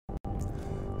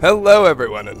Hello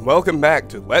everyone, and welcome back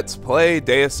to Let's Play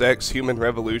Deus Ex Human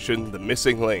Revolution, The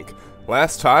Missing Link.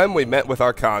 Last time we met with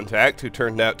our contact, who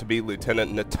turned out to be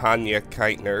Lieutenant Natanya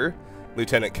Keitner,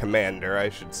 Lieutenant Commander, I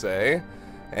should say,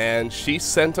 and she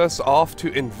sent us off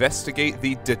to investigate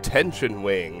the detention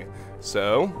wing.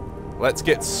 So, let's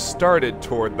get started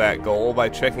toward that goal by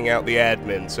checking out the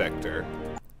admin sector.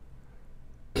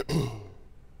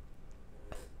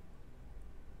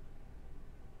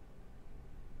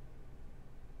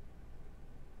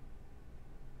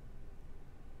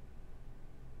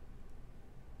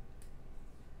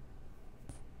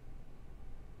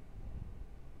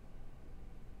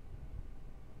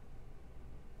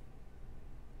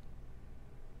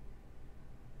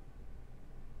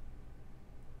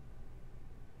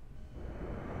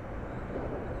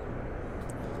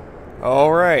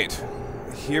 Alright,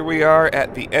 here we are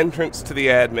at the entrance to the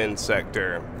admin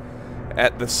sector.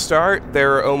 At the start,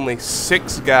 there are only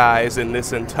 6 guys in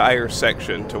this entire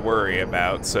section to worry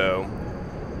about, so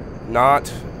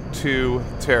not too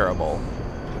terrible.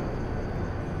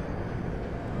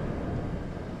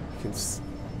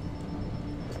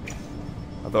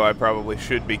 Although I probably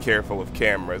should be careful of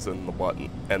cameras and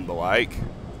the like.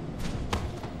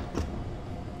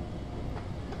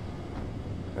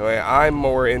 Anyway, I'm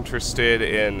more interested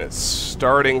in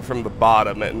starting from the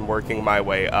bottom and working my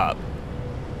way up.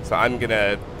 So I'm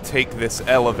gonna take this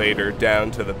elevator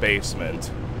down to the basement.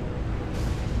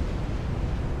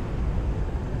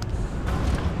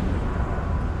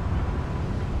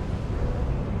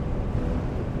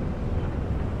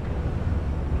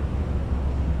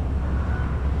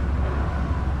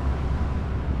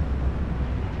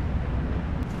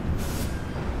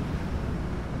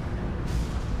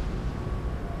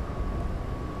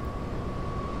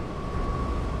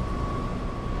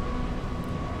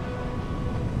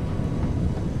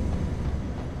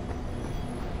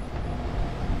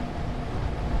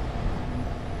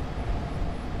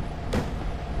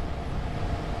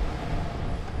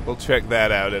 We'll check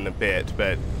that out in a bit,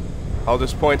 but I'll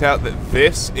just point out that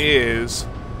this is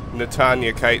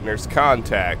Natanya Keitner's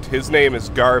contact. His name is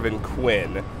Garvin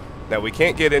Quinn. Now, we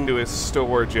can't get into his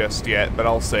store just yet, but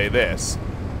I'll say this.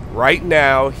 Right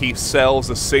now, he sells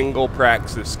a single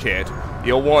Praxis kit.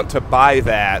 You'll want to buy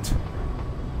that,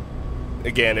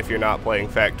 again, if you're not playing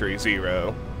Factory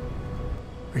Zero.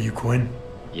 Are you Quinn?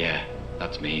 Yeah,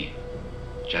 that's me.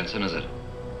 Jensen, is it?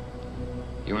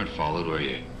 You weren't followed, were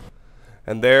you?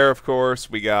 And there, of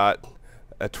course, we got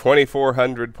a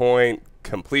 2,400 point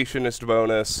completionist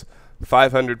bonus,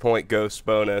 500 point ghost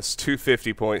bonus,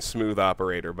 250 point smooth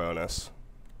operator bonus.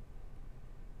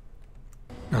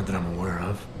 Not that I'm aware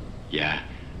of. Yeah,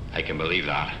 I can believe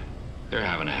that. They're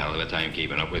having a hell of a time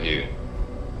keeping up with you.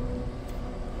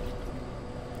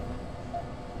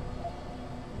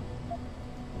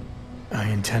 I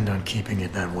intend on keeping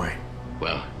it that way.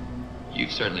 Well,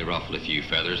 you've certainly ruffled a few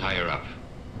feathers higher up.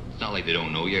 It's not like they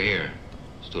don't know you're here.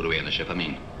 Stowed away on the ship, I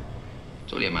mean.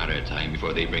 It's only a matter of time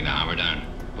before they bring the hammer down.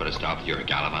 Put a stop to your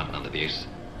gallivanting on the base.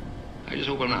 I just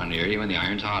hope I'm not near you when the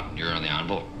iron's hot and you're on the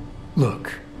anvil.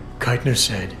 Look, Keitner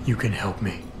said you can help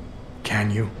me. Can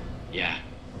you? Yeah,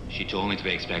 she told me to be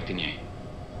expecting you.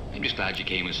 I'm just glad you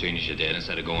came as soon as you did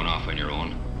instead of going off on your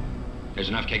own. There's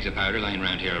enough kegs of powder lying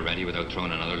around here already without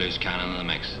throwing another loose cannon in the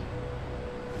mix.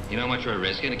 You know how much we're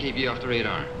risking to keep you off the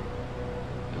radar?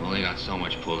 We've only got so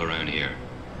much pull around here.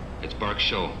 It's Burke's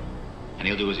show, and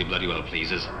he'll do as he bloody well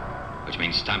pleases, which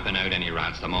means stamping out any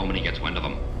rats the moment he gets wind of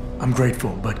them. I'm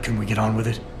grateful, but can we get on with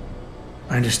it?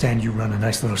 I understand you run a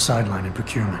nice little sideline in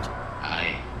procurement.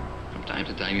 Aye. From time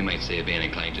to time you might say being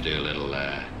inclined to do a little,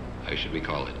 how should we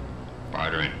call it?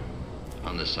 Bartering.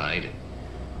 On the side.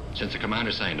 Since the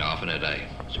commander signed off on it, I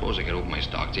suppose I could open my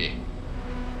stock to you.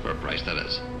 For a price, that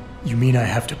is. You mean I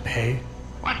have to pay?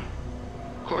 What?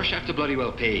 Of course you have to bloody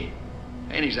well pay.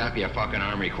 I ain't exactly a fucking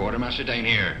armory quartermaster down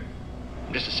here.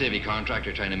 I'm just a civvy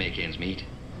contractor trying to make ends meet.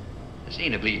 This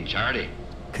ain't a bleeding charity.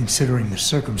 Considering the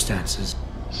circumstances.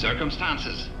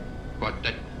 Circumstances? What,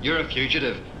 that you're a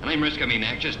fugitive and I'm risking my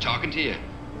neck just talking to you?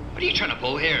 What are you trying to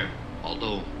pull here?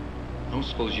 Although, I don't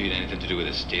suppose you had anything to do with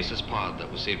the stasis pod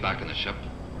that was saved back on the ship.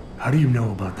 How do you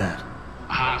know about that?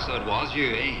 Ah, so it was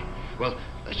you, eh? Well,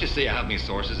 let's just say I have my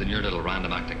sources and your little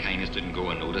random act of kindness didn't go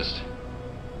unnoticed.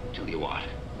 Tell you what,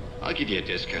 I'll give you a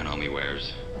discount on me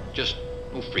wares. Just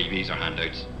no freebies or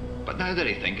handouts. But now that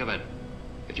I think of it,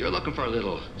 if you're looking for a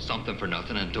little something for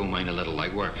nothing and don't mind a little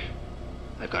light work,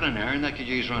 I've got an errand that could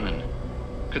use running.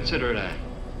 Consider it a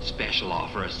special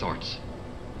offer of sorts.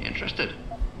 Interested?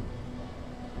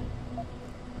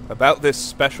 About this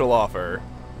special offer.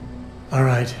 All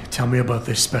right, tell me about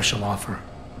this special offer.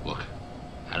 Look,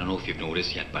 I don't know if you've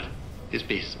noticed yet, but This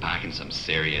base is packing some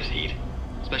serious heat,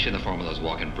 especially in the form of those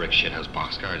walking brick shithouse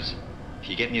boxcars. If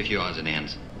you get me a few odds and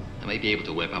ends, I might be able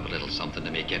to whip up a little something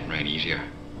to make getting around easier,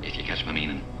 if you catch my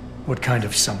meaning. What kind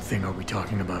of something are we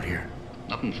talking about here?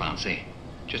 Nothing fancy,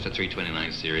 just a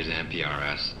 329 series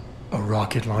MPRS. A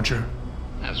rocket launcher?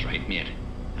 That's right, mate,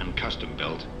 and custom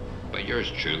built, by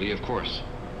yours truly, of course.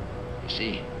 You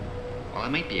see, while I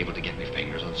might be able to get my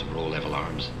fingers on some row-level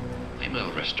arms, I'm a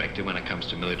little restricted when it comes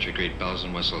to military-grade bells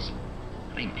and whistles,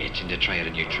 and I'm itching to try out a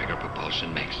new trigger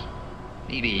propulsion mix.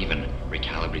 Maybe even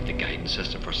recalibrate the guidance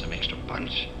system for some extra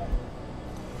punch.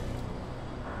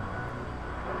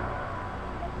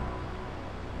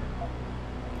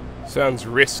 Sounds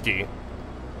risky.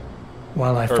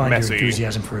 While I Or find messy. your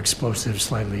enthusiasm for explosives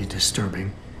slightly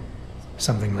disturbing,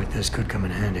 something like this could come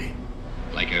in handy.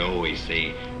 Like I always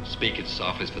say, speaking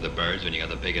soft is for the birds when you got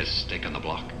the biggest stick on the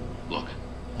block. Look,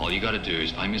 all you gotta do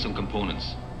is find me some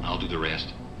components. I'll do the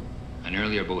rest. An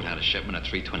earlier boat had a shipment of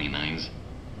 329s,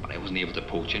 but I wasn't able to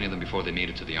poach any of them before they made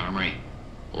it to the armory.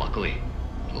 Luckily,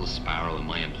 a little sparrow in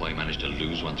my employ managed to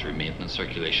lose one through maintenance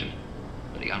circulation,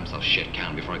 but he got himself shit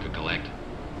canned before I could collect.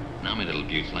 Now my little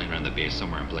bute's lying around the base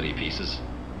somewhere in bloody pieces.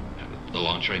 The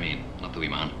launcher, I mean, not the wee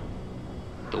man.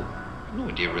 Though, no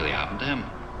idea what really happened to him.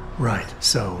 Right,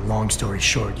 so, long story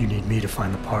short, you need me to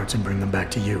find the parts and bring them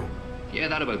back to you. Yeah,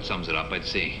 that about sums it up, I'd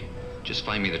say. Just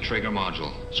find me the trigger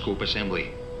module, scope assembly,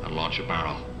 and launch a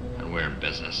barrel, and we're in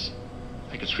business.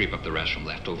 I can scrape up the rest from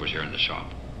leftovers here in the shop.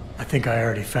 I think I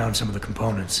already found some of the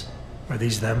components. Are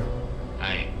these them?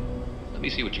 Hey, let me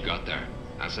see what you got there.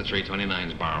 That's the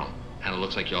 329's barrel. And it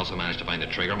looks like you also managed to find the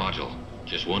trigger module.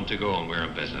 Just one to go and we're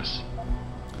in business.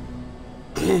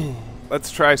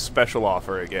 Let's try special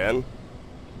offer again.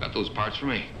 Got those parts for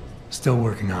me? Still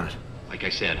working on it. Like I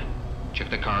said,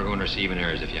 check the cargo and receiving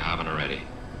areas if you haven't already.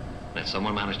 And if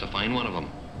someone managed to find one of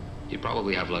them, you'd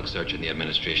probably have luck searching the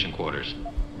administration quarters.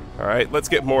 Alright, let's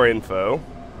get more info.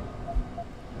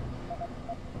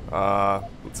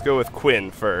 Let's go with Quinn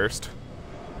first.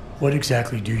 What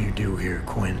exactly do you do here,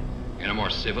 Quinn? In a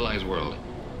more civilized world,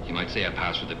 you might say I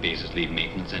pass for the base's lead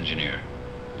maintenance engineer.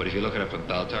 But if you look at it from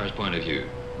Beltar's point of view,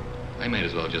 I might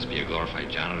as well just be a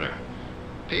glorified janitor.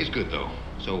 Pays good though,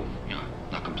 so,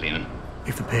 not complaining.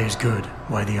 If the pay is good,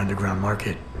 why the underground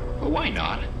market? Well, why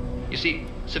not? You see,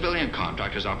 civilian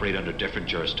contractors operate under different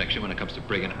jurisdiction when it comes to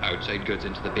bringing outside goods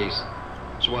into the base.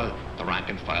 So while the rank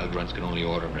and file grunts can only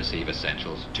order and receive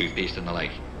essentials, toothpaste and the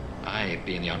like, I,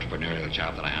 being the entrepreneurial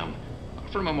chap that I am,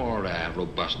 from a more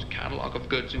robust catalogue of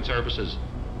goods and services.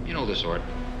 You know the sort.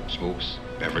 Smokes,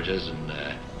 beverages, and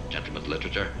gentleman's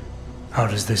literature. How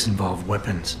does this involve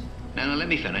weapons? Now, let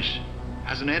me finish.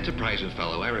 As an enterprising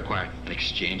fellow, I require an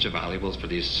exchange of valuables for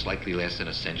these slightly less than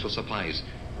essential supplies,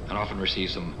 and often receive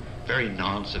some very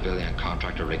non-civilian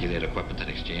contractor-regulated equipment in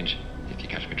exchange, if you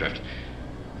catch my drift.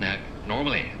 Now,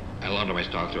 normally, I launder my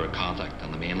stock through a contact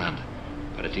on the mainland,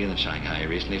 but a deal in Shanghai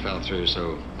recently fell through,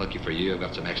 so lucky for you, I've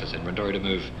got some excess inventory to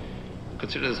move.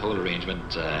 Consider this whole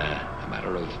arrangement a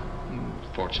matter of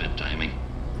fortunate timing.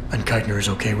 And Keitner is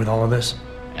okay with all of this?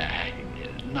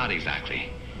 Not exactly.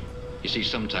 You see,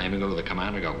 some time ago, the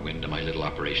commander got wind of my little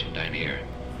operation down here.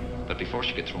 But before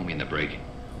she could throw me in the brig,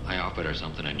 I offered her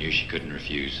something I knew she couldn't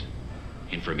refuse.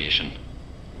 Information.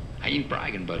 I ain't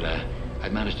bragging, but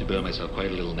I'd managed to build myself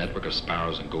quite a little network of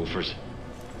sparrows and gophers.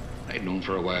 I'd known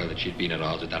for a while that she'd been at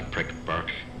odds with that prick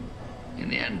Burke. In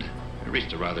the end, we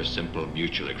reached a rather simple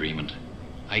mutual agreement.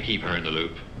 I keep her in the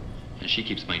loop, and she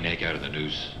keeps my neck out of the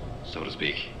noose, so to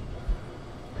speak.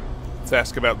 Let's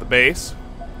ask about the base.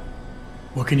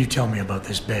 What can you tell me about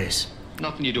this base?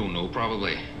 Nothing you don't know,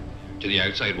 probably. To the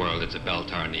outside world, it's a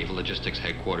Beltar Naval Logistics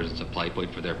headquarters and supply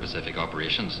point for their Pacific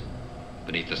operations.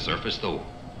 Beneath the surface, though,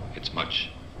 it's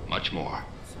much, much more.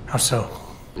 How so?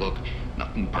 Look,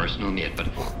 nothing personal, mate, but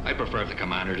I prefer if the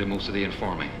commander did most of the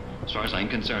informing. As far as I'm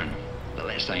concerned, the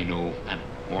less I know, and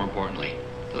more importantly,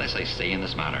 the less I say in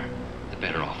this matter, the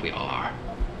better off we all are.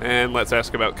 And let's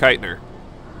ask about Keitner.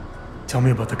 Tell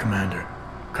me about the commander,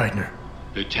 Keitner.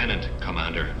 Lieutenant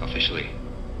Commander, officially.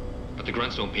 But the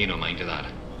grunts don't pay no mind to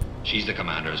that. She's the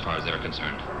commander as far as they're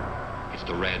concerned. It's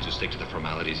the Reds who stick to the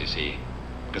formalities, you see.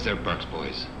 Because they're Burke's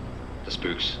boys. The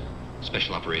spooks.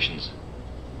 Special operations.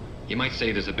 You might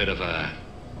say there's a bit of a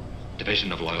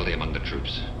division of loyalty among the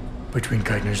troops. Between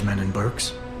Keitner's men and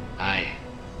Burke's? Aye.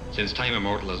 Since time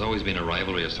immortal, there's always been a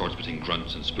rivalry of sorts between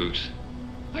grunts and spooks.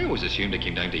 I always assumed it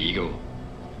came down to ego.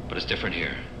 But it's different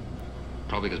here.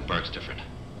 Probably because Burke's different.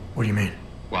 What do you mean?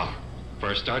 Well,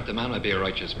 for a start, the man might be a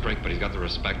righteous prick, but he's got the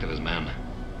respect of his men.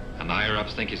 And the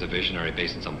higher-ups think he's a visionary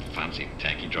based on some fancy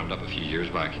tech he drummed up a few years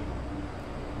back.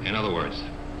 In other words,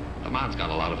 The man's got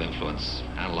a lot of influence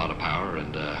and a lot of power,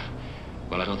 and,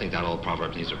 well, I don't think that old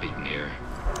proverb needs repeating here.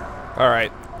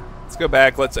 Alright, let's go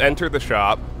back. Let's enter the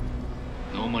shop.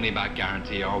 No money back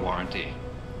guarantee or warranty.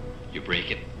 You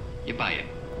break it, you buy it.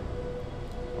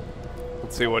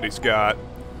 Let's see what he's got.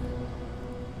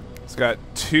 He's got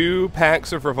 2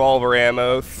 packs of revolver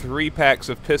ammo, 3 packs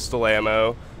of pistol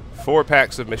ammo, 4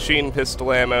 packs of machine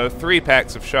pistol ammo, 3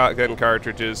 packs of shotgun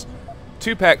cartridges,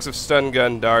 2 packs of stun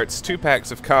gun darts, 2 packs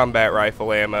of combat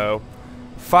rifle ammo,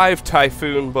 5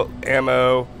 Typhoon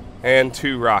ammo, and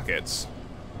 2 rockets.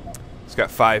 He's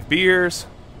got 5 beers,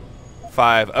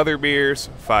 5 other beers,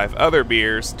 5 other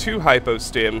beers, 2 hypo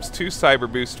stims, 2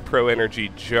 Cyber Boost Pro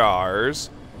Energy jars,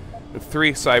 and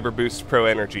 3 Cyber Boost Pro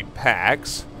Energy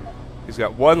packs. He's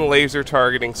got 1 laser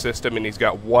targeting system, and he's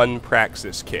got 1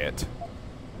 Praxis kit.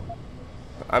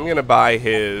 I'm gonna buy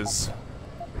his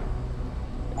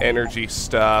energy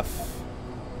stuff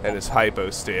and his hypo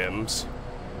stims.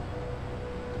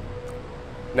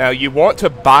 Now, you want to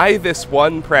buy this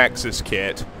 1 Praxis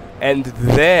kit, and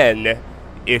then,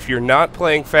 if you're not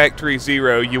playing Factory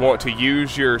Zero, you want to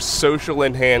use your social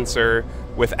enhancer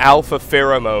with alpha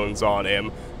pheromones on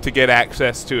him to get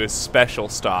access to his special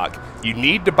stock. You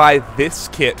need to buy this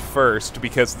kit first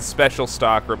because the special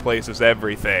stock replaces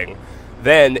everything.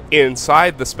 Then,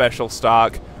 inside the special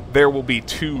stock, there will be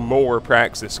 2 more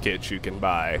Praxis kits you can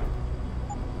buy.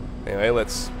 Anyway,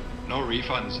 No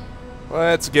refunds.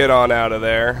 let's get on out of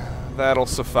there. That'll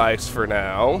suffice for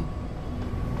now.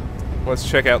 Let's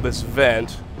check out this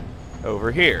vent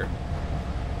over here.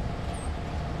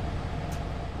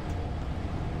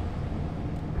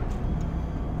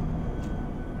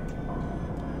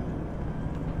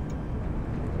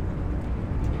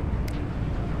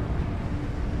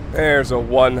 There's a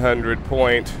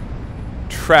 100-point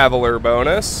traveler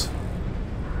bonus.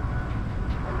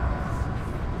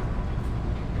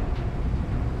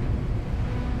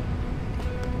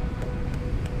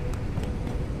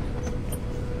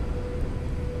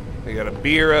 We got a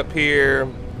beer up here,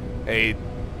 a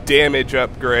damage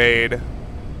upgrade.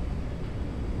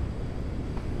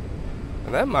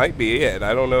 And that might be it.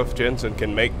 I don't know if Jensen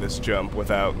can make this jump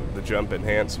without the jump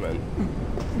enhancement.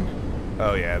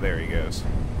 Oh yeah, there he goes.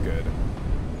 Good.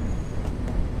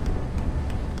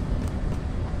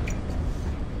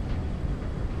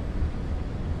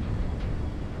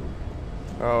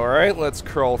 Alright, let's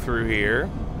crawl through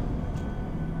here.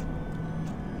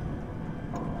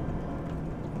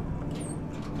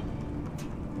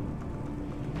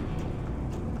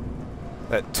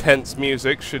 That tense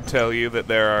music should tell you that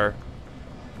there are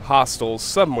hostiles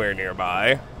somewhere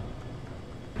nearby.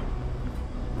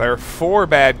 There are 4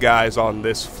 bad guys on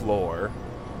this floor.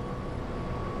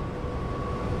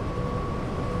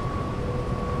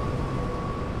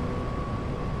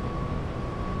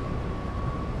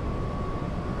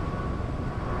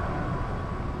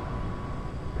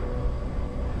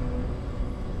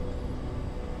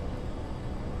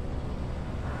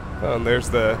 Oh, and there's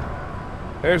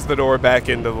the door back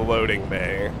into the loading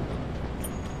bay.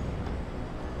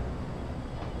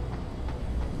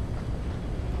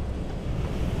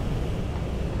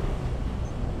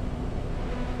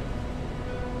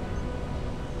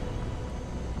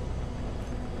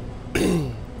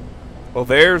 Well,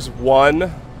 there's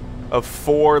 1 of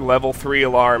 4 level 3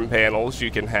 alarm panels you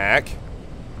can hack.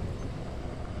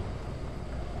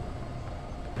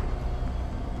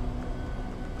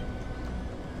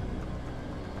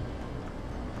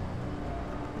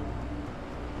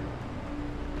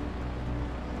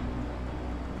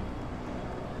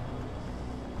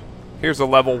 Here's a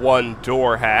level 1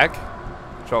 door hack,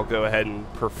 which I'll go ahead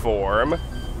and perform.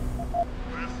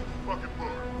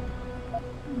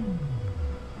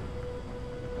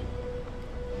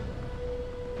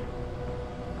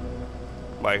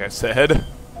 Like I said,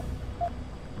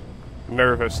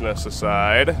 nervousness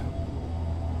aside.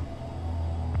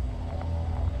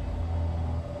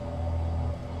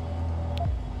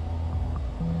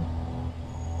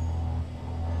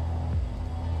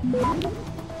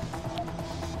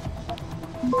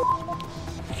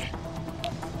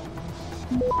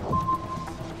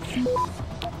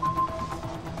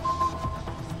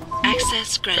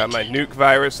 Access granted. Got my nuke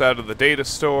virus out of the data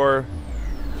store.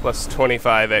 Plus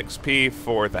 25 XP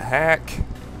for the hack.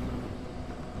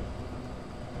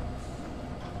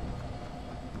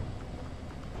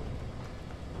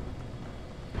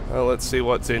 Well, let's see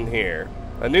what's in here.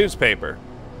 A newspaper.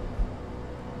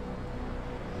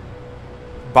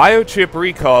 Biochip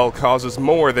recall causes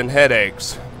more than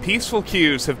headaches. Peaceful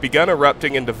queues have begun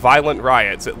erupting into violent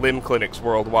riots at limb clinics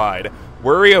worldwide.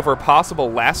 Worry over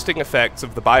possible lasting effects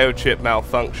of the biochip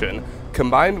malfunction.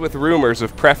 combined with rumors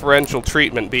of preferential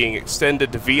treatment being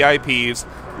extended to VIPs,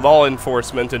 law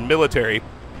enforcement, and military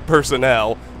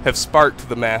personnel, have sparked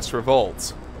the mass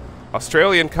revolts.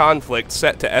 Australian conflict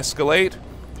set to escalate?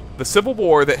 The civil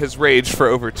war that has raged for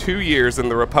over 2 years in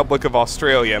the Republic of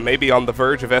Australia may be on the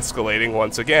verge of escalating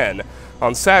once again.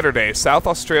 On Saturday, South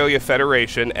Australia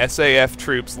Federation SAF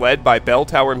troops led by bell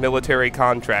tower military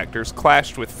contractors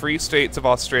clashed with Free States of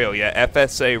Australia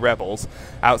FSA rebels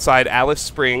outside Alice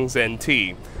Springs,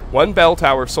 NT. One bell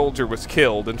tower soldier was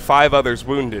killed and 5 others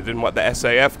wounded in what the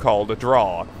SAF called a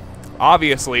draw.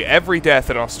 Obviously, every death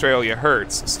in Australia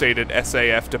hurts, stated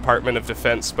SAF Department of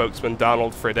Defense spokesman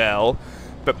Donald Friedel.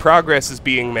 But progress is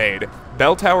being made.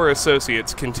 Bell Tower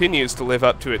Associates continues to live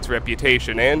up to its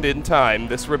reputation, and in time,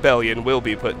 this rebellion will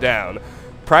be put down.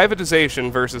 Privatization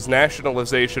versus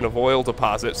nationalization of oil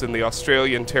deposits in the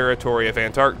Australian territory of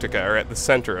Antarctica are at the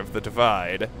center of the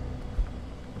divide.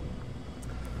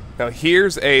 Now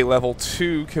here's a level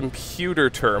 2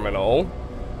 computer terminal,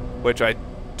 which I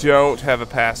don't have a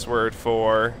password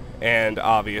for, and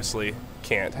obviously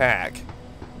can't hack.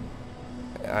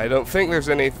 I don't think there's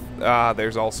any...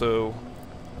 there's also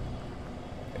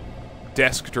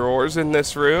desk drawers in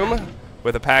this room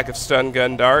with a pack of stun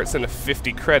gun darts and a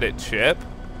 50 credit chip.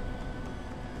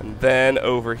 And then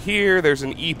over here, there's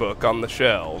an ebook on the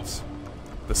shelves.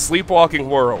 The Sleepwalking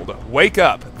World. Wake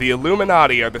up! The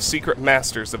Illuminati are the secret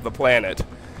masters of the planet.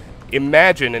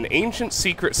 Imagine an ancient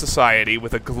secret society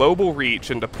with a global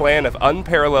reach and a plan of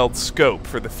unparalleled scope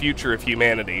for the future of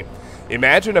humanity.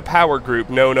 Imagine a power group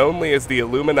known only as the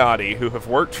Illuminati who have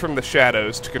worked from the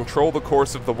shadows to control the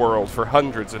course of the world for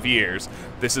hundreds of years.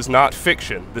 This is not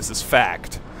fiction, this is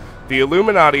fact. The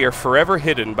Illuminati are forever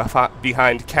hidden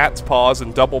behind cat's paws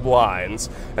and double blinds,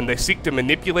 and they seek to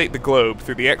manipulate the globe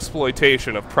through the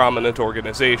exploitation of prominent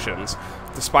organizations.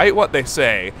 Despite what they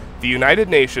say, the United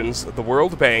Nations, the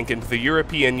World Bank, and the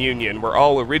European Union were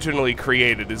all originally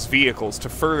created as vehicles to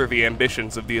further the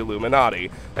ambitions of the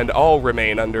Illuminati, and all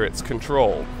remain under its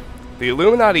control. The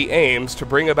Illuminati aims to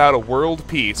bring about a world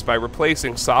peace by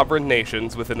replacing sovereign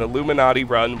nations with an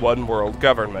Illuminati-run one-world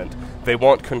government. They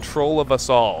want control of us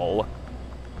all.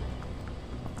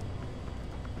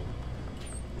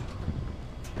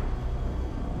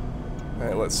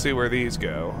 Alright, let's see where these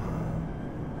go.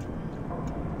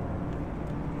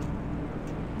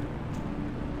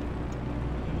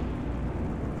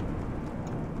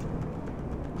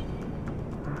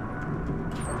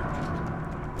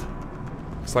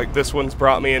 Looks like this one's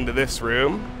brought me into this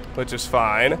room, which is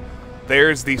fine.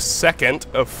 There's the second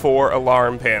of 4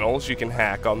 alarm panels you can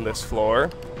hack on this floor.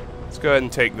 Let's go ahead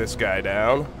and take this guy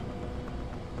down.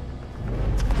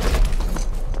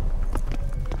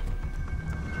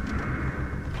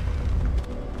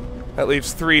 That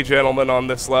leaves 3 gentlemen on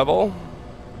this level.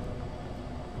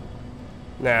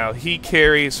 Now, he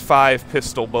carries 5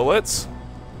 pistol bullets.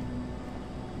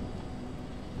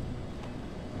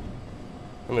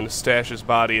 I'm going to stash his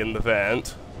body in the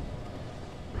vent.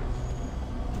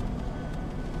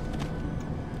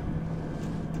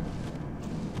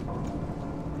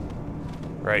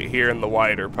 Right here in the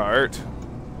wider part.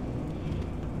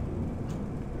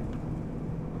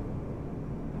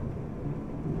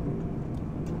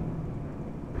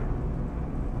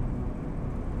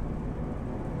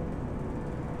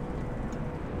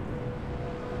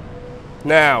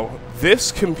 Now,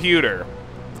 this computer,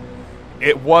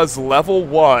 it was level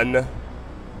 1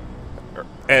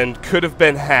 and could have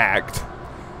been hacked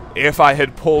if I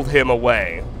had pulled him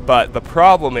away. But the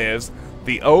problem is,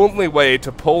 the only way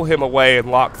to pull him away and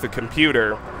lock the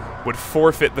computer would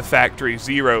forfeit the Factory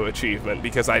Zero achievement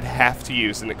because I'd have to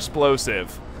use an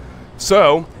explosive.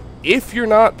 So, if you're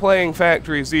not playing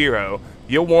Factory Zero,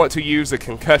 you'll want to use a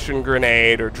concussion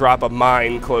grenade or drop a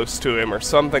mine close to him or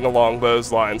something along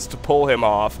those lines to pull him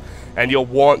off, and you'll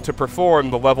want to perform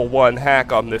the level 1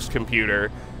 hack on this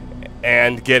computer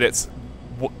and get its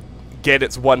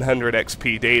 100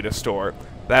 XP data store.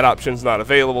 That option's not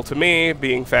available to me,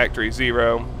 being Factory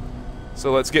Zero.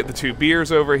 So let's get the 2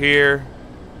 beers over here.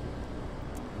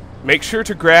 Make sure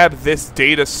to grab this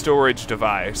data storage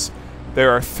device.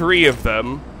 There are 3 of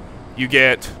them. You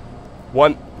get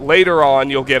one later on,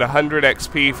 you'll get 100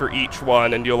 XP for each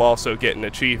one, and you'll also get an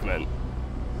achievement.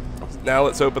 Now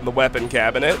let's open the weapon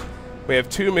cabinet. We have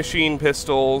 2 machine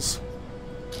pistols,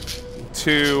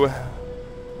 2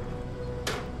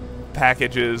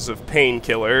 packages of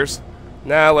painkillers.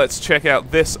 Now let's check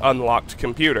out this unlocked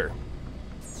computer.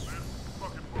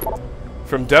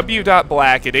 From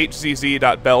w.black at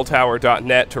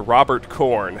hzz.belltower.net to Robert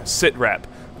Korn, sitrep.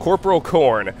 Corporal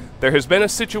Korn, there has been a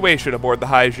situation aboard the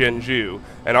Hai Zhenju.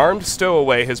 An armed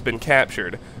stowaway has been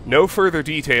captured. No further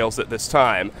details at this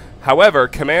time. However,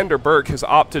 Commander Burke has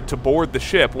opted to board the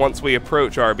ship once we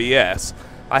approach RBS.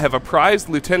 I have apprised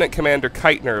Lieutenant Commander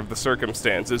Keitner of the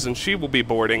circumstances, and she will be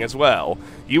boarding as well.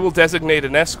 You will designate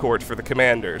an escort for the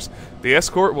commanders. The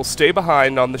escort will stay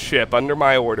behind on the ship under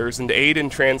my orders and aid in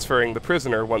transferring the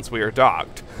prisoner once we are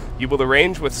docked. You will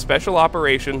arrange with Special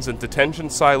Operations and Detention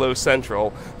Silo Central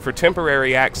for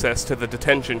temporary access to the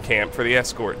detention camp for the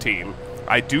escort team.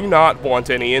 I do not want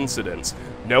any incidents.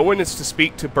 No one is to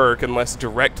speak to Burke unless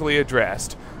directly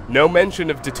addressed. No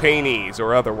mention of detainees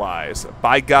or otherwise.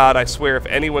 By God, I swear if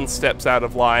anyone steps out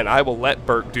of line, I will let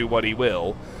Burke do what he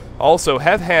will. Also,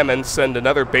 have Hammond send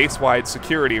another base-wide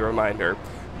security reminder.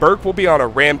 Burke will be on a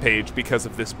rampage because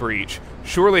of this breach.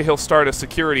 Surely he'll start a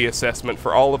security assessment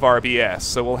for all of RBS,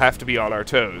 so we'll have to be on our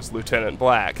toes, Lieutenant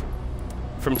Black.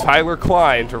 From Tyler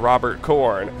Klein to Robert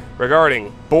Korn,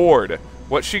 regarding board.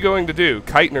 What's she going to do?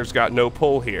 Keitner's got no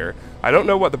pull here. I don't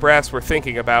know what the brass were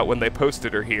thinking about when they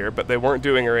posted her here, but they weren't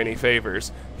doing her any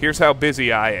favors. Here's how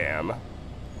busy I am.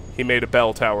 He made a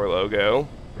bell tower logo.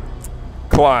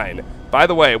 Klein. By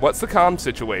the way, what's the comm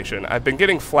situation? I've been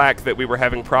getting flack that we were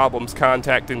having problems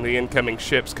contacting the incoming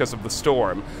ships because of the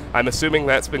storm. I'm assuming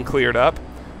that's been cleared up?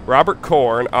 Robert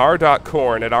Korn,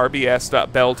 r.korn at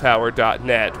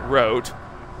rbs.belltower.net, wrote,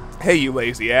 "Hey, you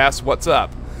lazy ass, what's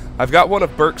up? I've got one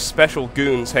of Burke's special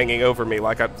goons hanging over me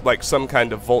like some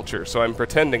kind of vulture, so I'm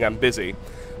pretending I'm busy.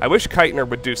 I wish Keitner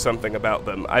would do something about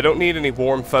them. I don't need any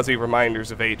warm, fuzzy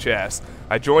reminders of HS.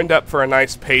 I joined up for a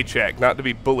nice paycheck, not to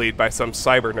be bullied by some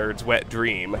cyber nerd's wet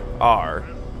dream. R."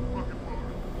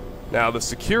 Now, the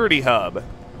security hub.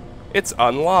 It's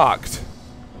unlocked.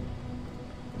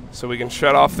 So we can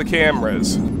shut off the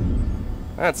cameras.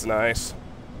 That's nice.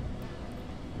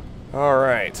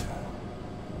 Alright.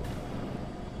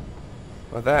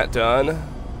 With that done,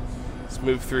 let's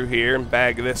move through here and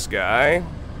bag this guy.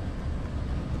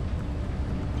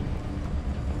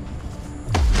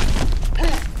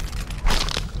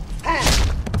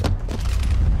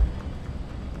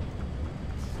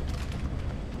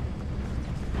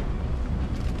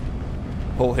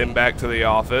 Pull him back to the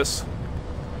office.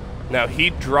 Now, he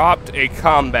dropped a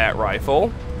combat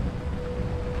rifle.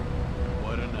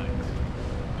 What a night.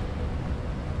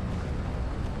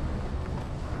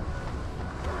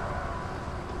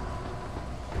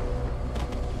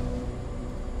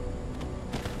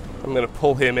 I'm going to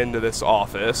pull him into this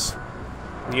office.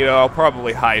 You know, I'll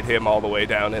probably hide him all the way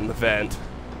down in the vent.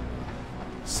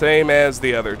 Same as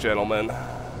the other gentleman.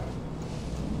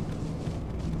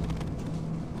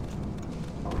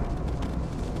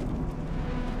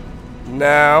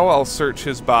 Now, I'll search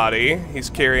his body. He's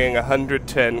carrying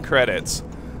 110 credits.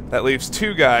 That leaves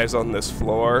 2 guys on this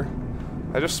floor.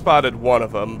 I just spotted one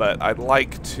of them, but I'd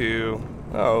like to...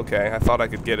 Oh, okay. I thought I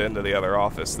could get into the other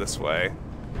office this way.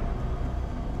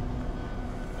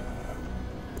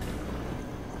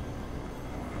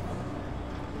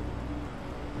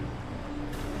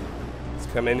 Let's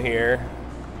come in here.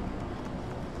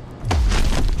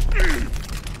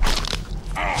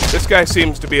 This guy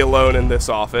seems to be alone in this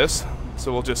office,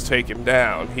 so we'll just take him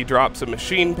down. He drops a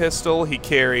machine pistol. He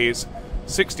carries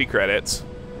 60 credits.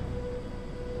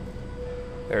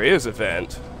 There is a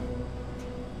vent.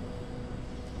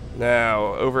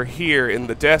 Now, over here in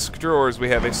the desk drawers, we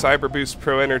have a Cyber Boost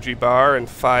Pro Energy bar and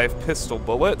 5 pistol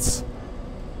bullets.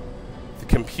 The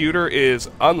computer is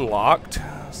unlocked,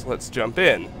 so let's jump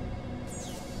in.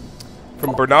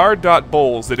 From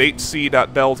Bernard.Bowles at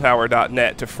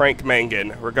hc.belltower.net to Frank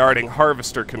Mangan regarding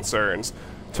harvester concerns.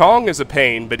 Tong is a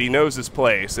pain, but he knows his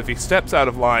place. If he steps out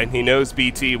of line, he knows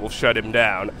BT will shut him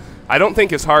down. I don't think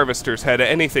his harvesters had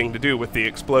anything to do with the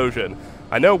explosion.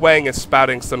 I know Wang is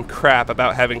spouting some crap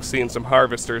about having seen some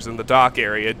harvesters in the dock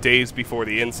area days before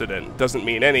the incident. Doesn't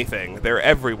mean anything. They're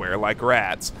everywhere like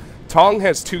rats. Tong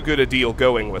has too good a deal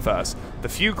going with us. The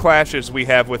few clashes we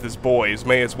have with his boys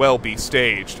may as well be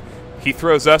staged. He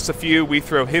throws us a few, we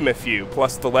throw him a few,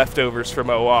 plus the leftovers from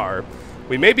OR.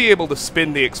 We may be able to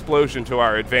spin the explosion to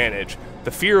our advantage. The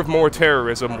fear of more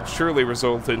terrorism will surely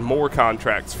result in more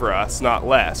contracts for us, not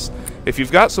less. If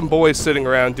you've got some boys sitting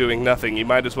around doing nothing, you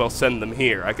might as well send them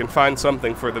here. I can find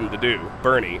something for them to do.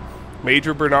 Bernie.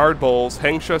 Major Bernard Bowles,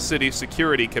 Hengsha City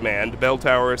Security Command, Bell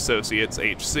Tower Associates,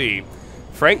 HC.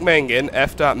 Frank Mangan,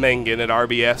 f.mangan at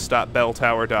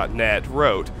rbs.belltower.net,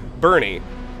 wrote, Bernie.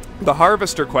 The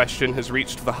harvester question has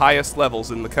reached the highest levels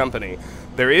in the company.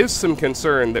 There is some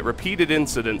concern that repeated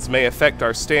incidents may affect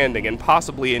our standing and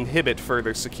possibly inhibit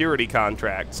further security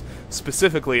contracts,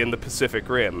 specifically in the Pacific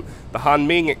Rim. The Han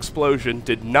Ming explosion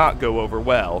did not go over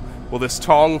well. Will this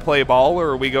Tong play ball, or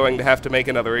are we going to have to make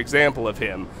another example of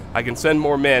him? I can send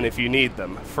more men if you need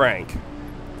them. Frank.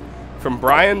 From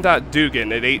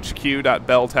Brian.Dugan at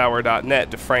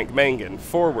hq.belltower.net to Frank Mangan.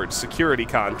 Forward security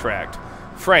contract.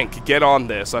 Frank, get on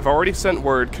this. I've already sent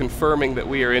word confirming that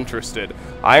we are interested.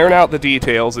 Iron out the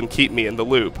details and keep me in the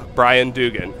loop. Brian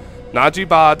Dugan.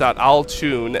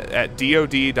 Najiba.alchun at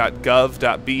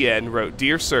dod.gov.bn wrote,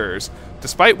 Dear Sirs,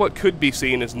 despite what could be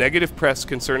seen as negative press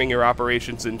concerning your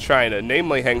operations in China,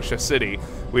 namely Hengsha City,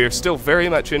 we are still very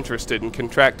much interested in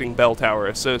contracting Bell Tower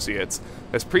Associates.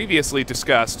 As previously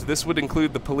discussed, this would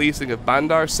include the policing of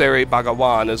Bandar Seri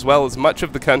Begawan as well as much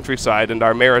of the countryside and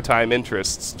our maritime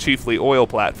interests, chiefly oil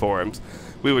platforms.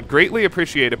 We would greatly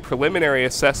appreciate a preliminary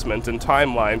assessment and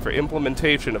timeline for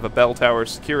implementation of a Bell Tower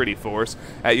security force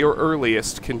at your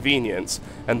earliest convenience,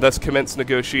 and thus commence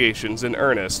negotiations in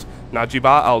earnest.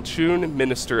 Najiba Al-Chun,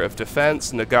 Minister of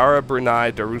Defense, Negara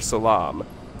Brunei Darussalam.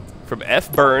 From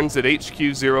F. Burns at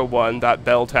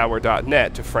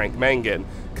hq01.belltower.net to Frank Mangan.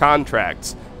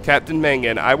 Contracts. Captain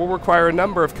Mangan, I will require a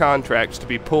number of contracts to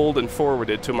be pulled and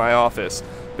forwarded to my office.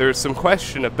 There is some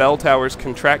question of Bell Tower's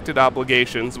contracted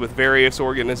obligations with various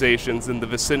organizations in the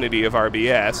vicinity of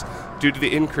RBS due to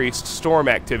the increased storm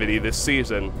activity this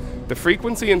season. The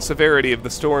frequency and severity of the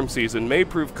storm season may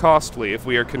prove costly if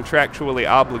we are contractually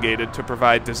obligated to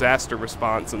provide disaster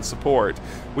response and support.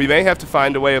 We may have to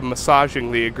find a way of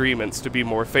massaging the agreements to be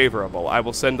more favorable. I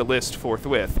will send a list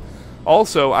forthwith.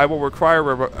 Also, I will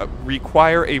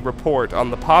require a report on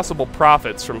the possible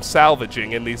profits from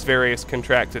salvaging in these various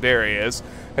contracted areas,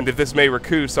 and if this may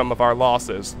recoup some of our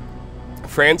losses.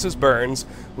 Francis Burns,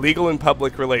 Legal and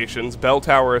Public Relations, Bell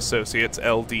Tower Associates,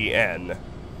 LDN.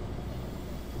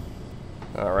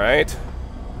 Alright.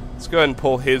 Let's go ahead and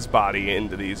pull his body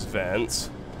into these vents,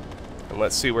 and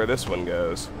let's see where this one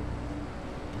goes.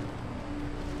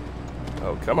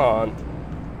 Oh, come on.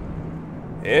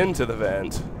 Into the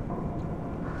vent.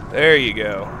 There you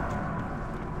go.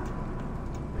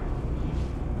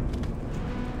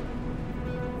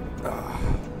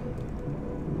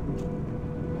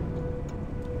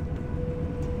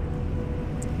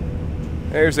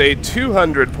 There's a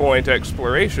 200-point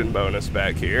exploration bonus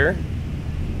back here.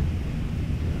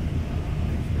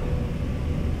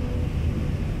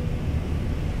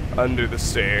 Under the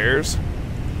stairs,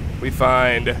 we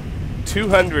find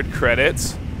 200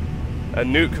 credits, a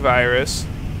nuke virus,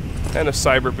 and a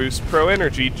Cyber Boost Pro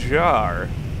Energy jar.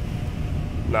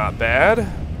 Not bad.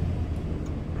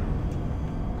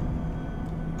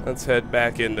 Let's head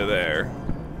back into there.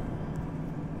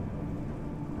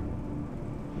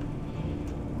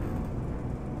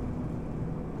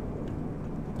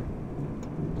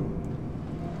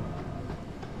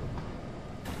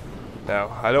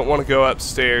 Now, I don't want to go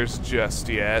upstairs just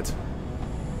yet.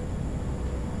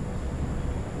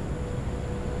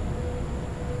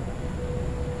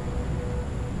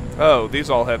 Oh, these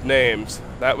all have names.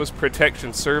 That was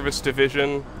Protection Service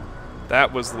Division.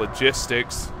 That was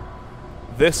Logistics.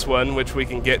 This one, which we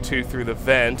can get to through the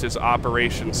vent, is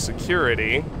Operations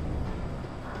Security.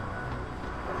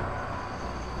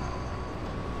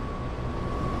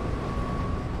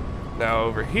 Now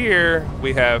over here,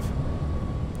 we have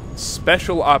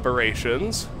Special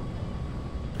Operations,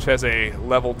 which has a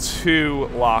level 2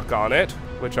 lock on it,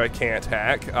 which I can't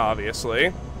hack,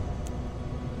 obviously.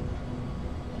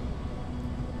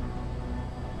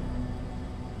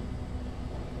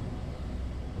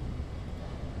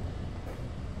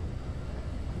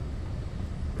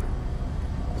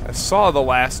 I saw the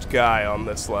last guy on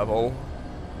this level.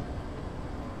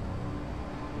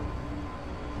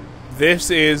 This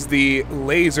is the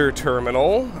laser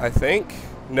terminal, I think.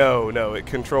 No, it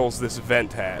controls this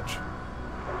vent hatch.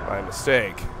 My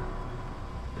mistake.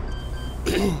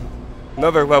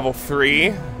 Another level 3,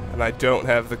 and I don't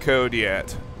have the code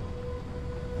yet.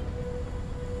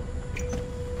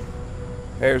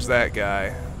 There's that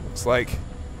guy. Looks like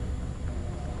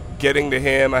getting to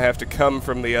him, I have to come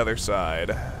from the other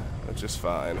side, which is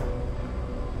fine.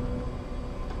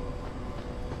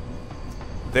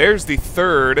 There's the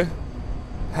third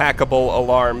hackable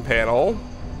alarm panel.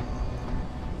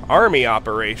 Army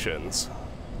operations.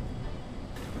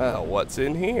 Well, what's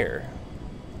in here?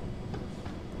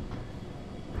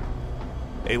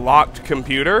 A locked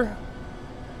computer.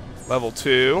 Level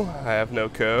 2. I have no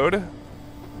code.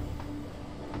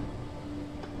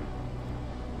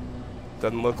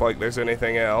 Doesn't look like there's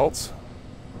anything else.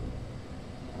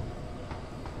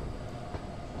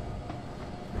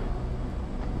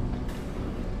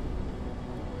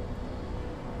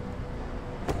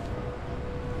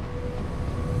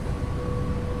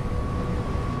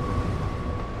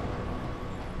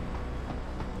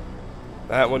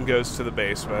 That one goes to the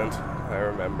basement, I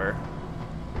remember.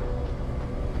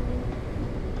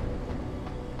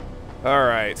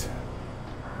 Alright.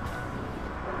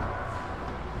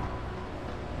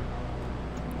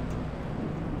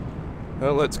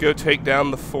 Well, let's go take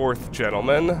down the fourth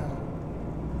gentleman.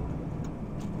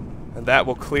 And that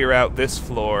will clear out this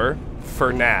floor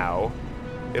for now.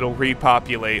 It'll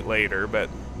repopulate later, but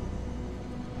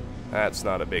that's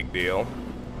not a big deal.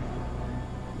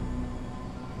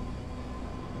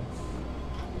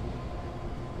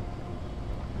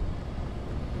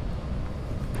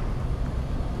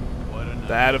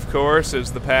 That, of course,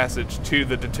 is the passage to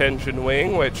the detention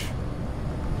wing, which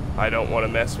I don't want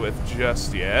to mess with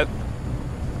just yet.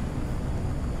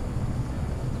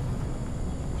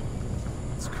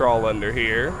 Let's crawl under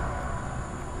here.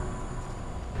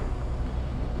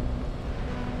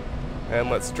 And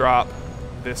let's drop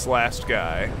this last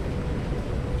guy.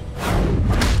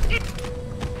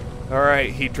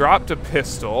 Alright, he dropped a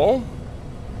pistol.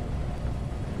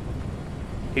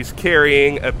 He's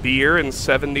carrying a beer and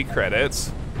 70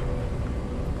 credits.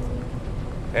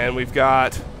 And we've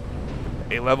got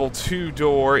a level 2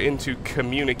 door into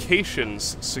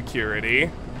communications security,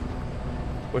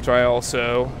 which I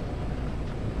also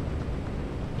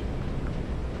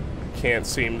can't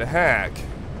seem to hack.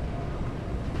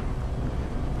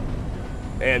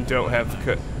 And don't have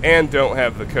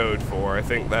the code for. I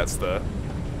think that's the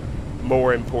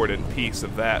more important piece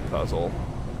of that puzzle.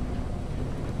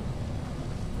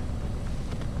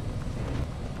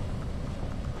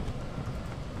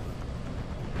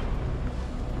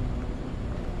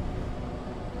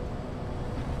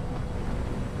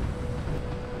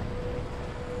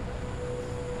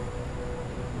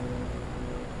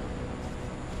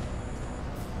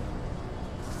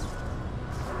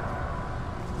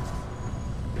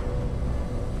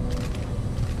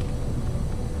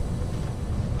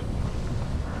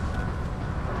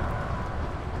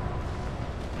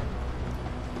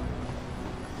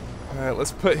 Alright,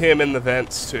 let's put him in the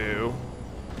vents too.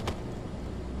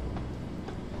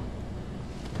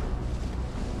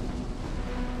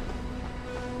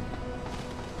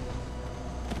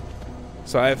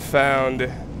 So I've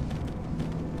found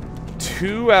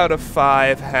 2 out of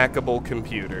 5 hackable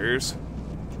computers,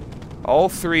 all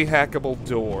 3 hackable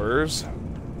doors,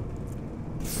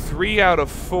 3 out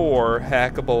of 4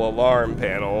 hackable alarm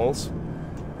panels,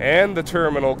 and the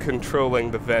terminal controlling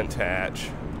the vent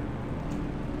hatch.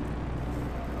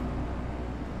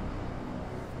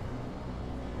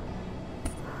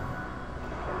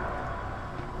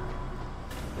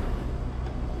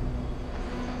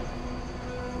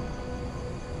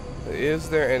 Is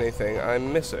there anything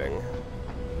I'm missing?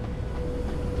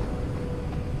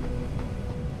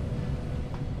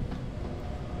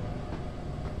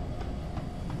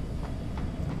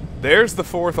 There's the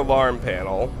 4th alarm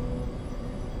panel.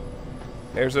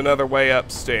 There's another way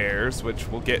upstairs, which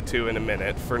we'll get to in a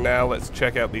minute. For now, let's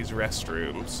check out these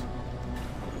restrooms.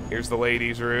 Here's the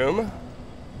ladies' room.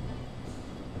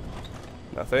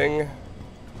 Nothing.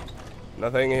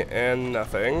 Nothing and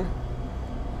nothing.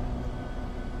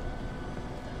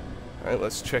 Alright,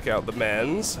 let's check out the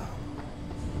men's.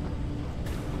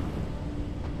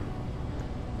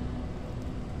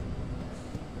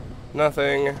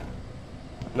 Nothing.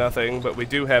 Nothing, but we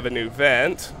do have a new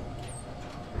vent.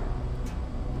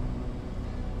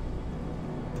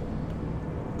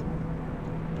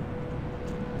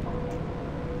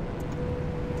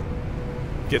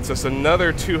 Gets us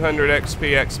another 200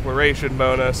 XP exploration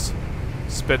bonus.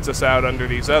 Spits us out under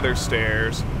these other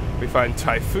stairs. We find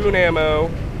Typhoon ammo,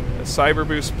 a Cyber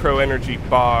Boost Pro Energy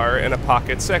bar, and a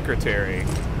pocket secretary.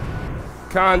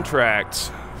 Contracts.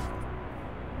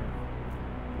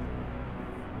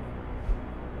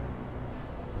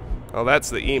 Oh, that's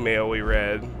the email we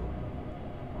read.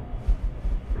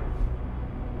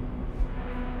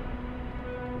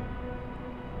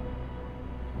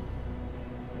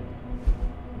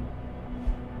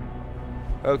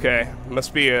 Okay,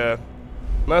 must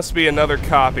be another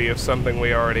copy of something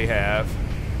we already have.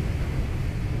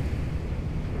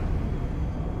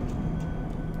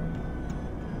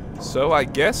 So I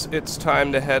guess it's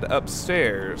time to head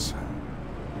upstairs.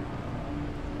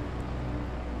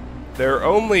 There are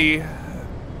only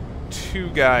 2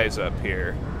 guys up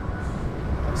here.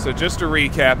 So just a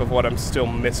recap of what I'm still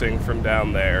missing from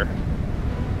down there.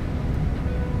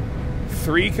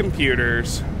 3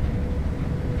 computers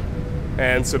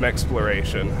and some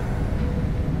exploration.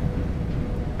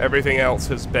 Everything else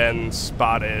has been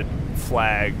spotted,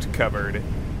 flagged, covered,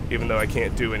 even though I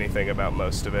can't do anything about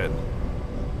most of it.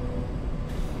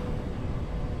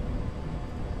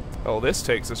 Oh, this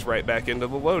takes us right back into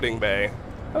the loading bay.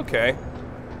 Okay.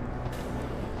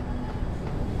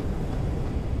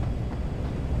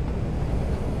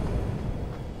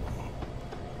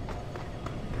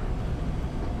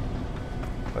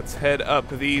 Let's head up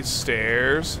these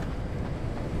stairs.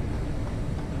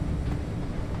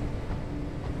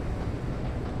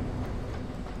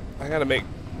 I gotta make...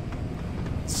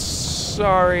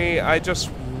 Sorry, I just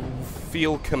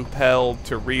feel compelled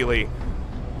to really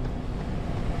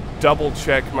double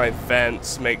check my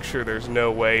vents, make sure there's no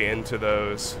way into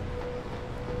those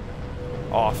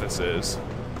offices.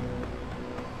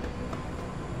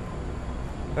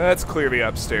 Let's clear the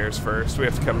upstairs first. We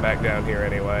have to come back down here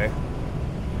anyway.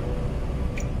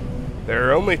 There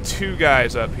are only 2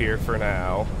 guys up here for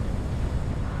now.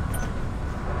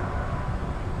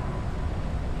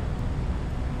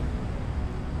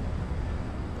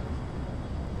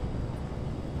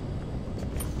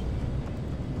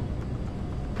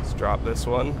 Let's drop this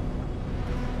one.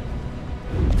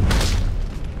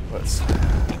 Let's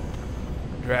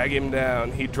drag him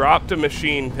down. He dropped a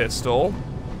machine pistol.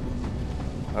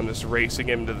 I'm just racing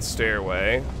him to the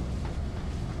stairway.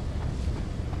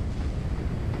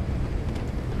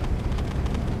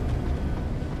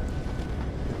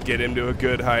 Get him to a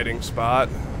good hiding spot.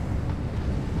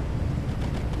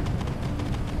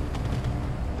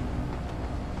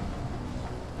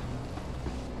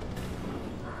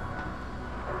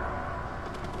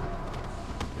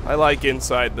 I like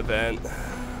inside the vent.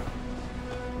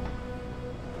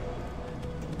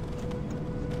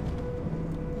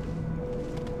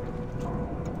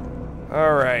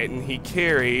 Alright, and he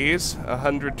carries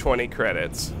 120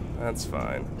 credits. That's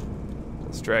fine.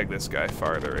 Let's drag this guy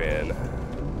farther in.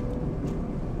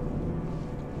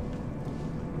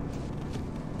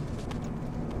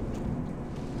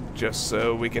 Just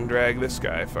so we can drag this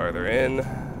guy farther in.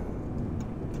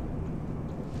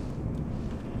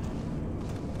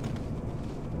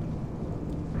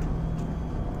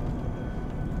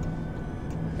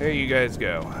 There you guys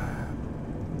go.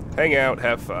 Hang out,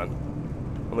 have fun.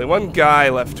 Only one guy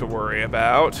left to worry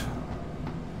about.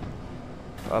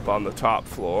 Up on the top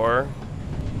floor.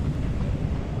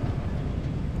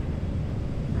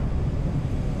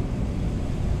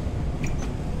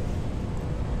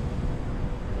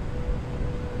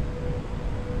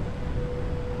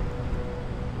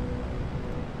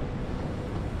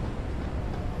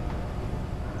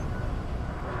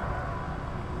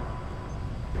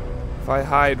 If I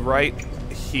hide right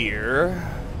here,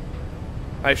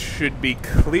 I should be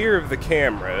clear of the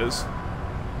cameras.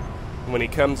 When he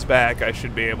comes back, I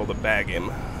should be able to bag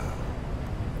him.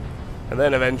 And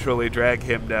then eventually drag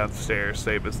him downstairs,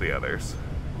 same as the others.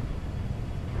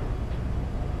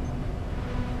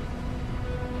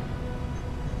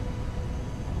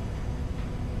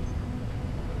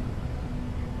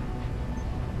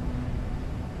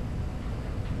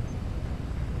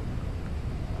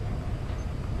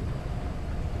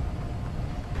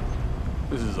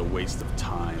 This is a waste of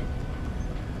time.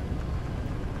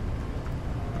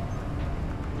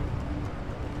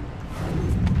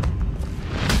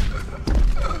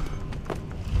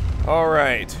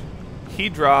 Alright. He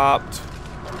dropped,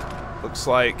 looks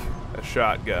like, a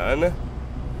shotgun.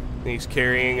 He's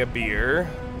carrying a beer.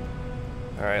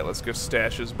 Alright, let's go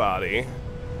stash his body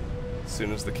as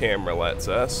soon as the camera lets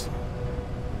us.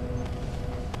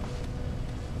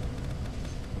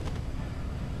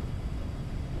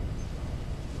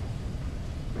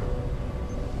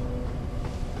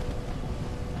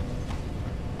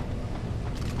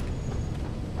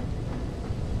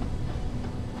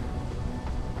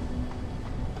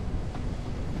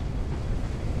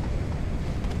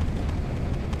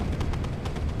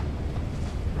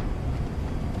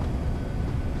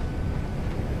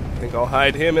 I think I'll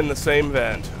hide him in the same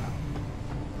vent.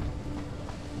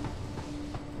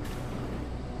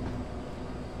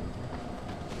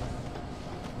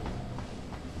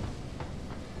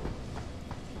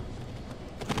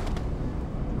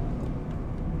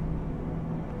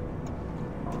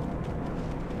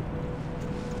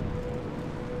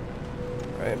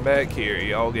 Right back here,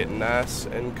 y'all get nice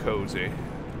and cozy.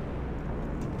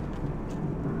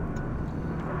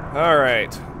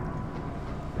 Alright.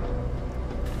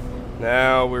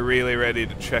 Now we're really ready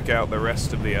to check out the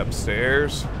rest of the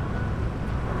upstairs.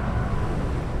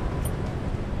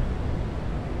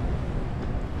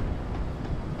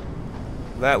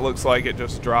 That looks like it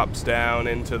just drops down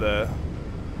into the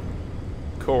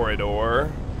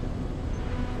corridor.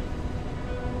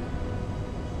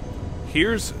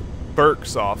 Here's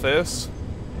Burke's office.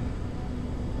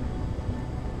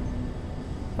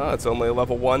 Oh, it's only a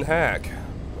level 1 hack.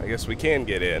 I guess we can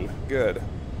get in. Good.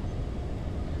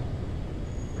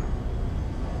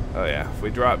 Oh yeah, if we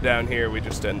drop down here, we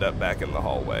just end up back in the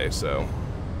hallway, so...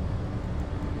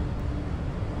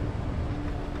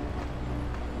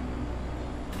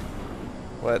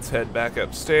 Let's head back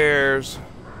upstairs.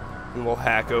 And we'll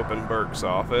hack open Burke's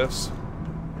office.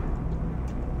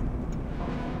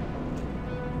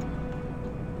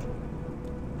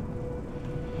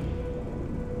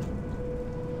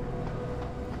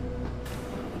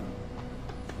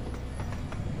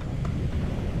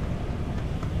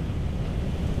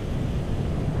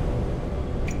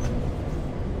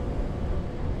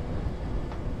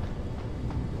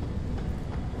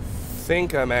 I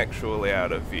think I'm actually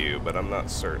out of view, but I'm not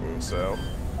certain, so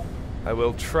I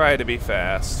will try to be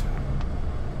fast.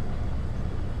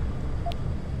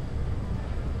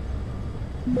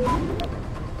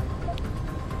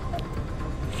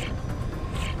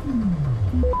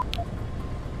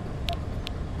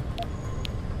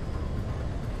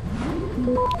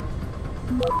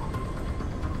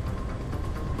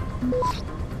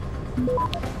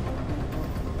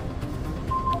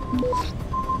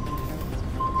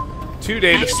 Two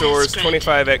data stores,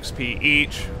 25 XP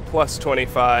each, plus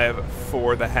 25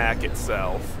 for the hack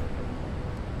itself.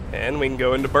 And we can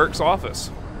go into Burke's office.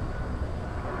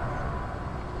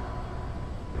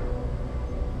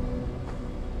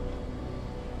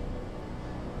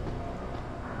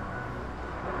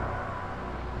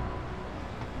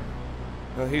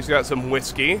 Well, he's got some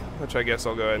whiskey, which I guess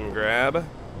I'll go ahead and grab.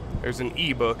 There's an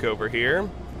ebook over here.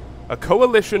 A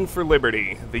Coalition for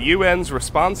Liberty, the UN's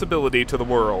responsibility to the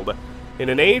world. In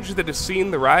an age that has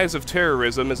seen the rise of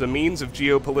terrorism as a means of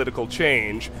geopolitical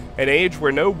change, an age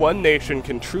where no one nation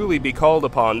can truly be called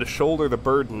upon to shoulder the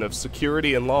burden of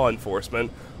security and law enforcement,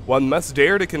 one must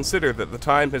dare to consider that the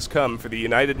time has come for the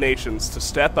United Nations to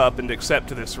step up and accept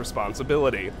this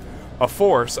responsibility. A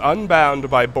force unbound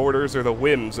by borders or the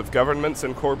whims of governments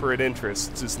and corporate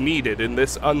interests is needed in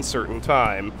this uncertain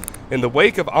time. In the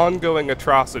wake of ongoing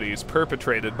atrocities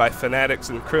perpetrated by fanatics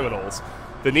and criminals,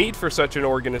 the need for such an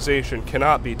organization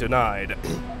cannot be denied.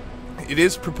 It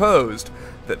is proposed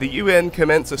that the UN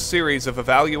commence a series of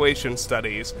evaluation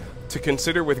studies to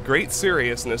consider with great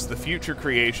seriousness the future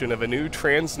creation of a new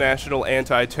transnational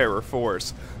anti-terror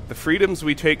force. The freedoms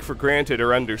we take for granted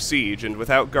are under siege, and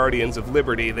without guardians of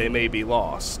liberty they may be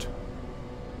lost.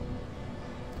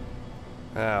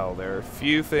 Now, there are a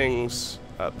few things,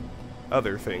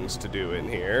 other things to do in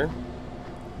here.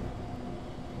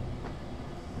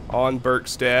 On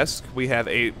Burke's desk, we have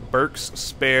a Burke's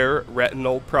spare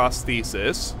retinal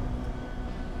prosthesis.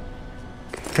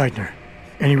 Geithner,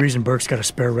 any reason Burke's got a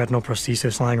spare retinal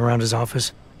prosthesis lying around his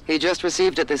office? He just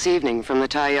received it this evening from the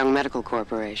Tai Young Medical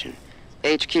Corporation.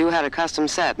 HQ had a custom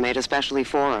set made especially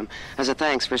for him, as a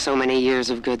thanks for so many years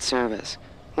of good service.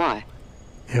 Why?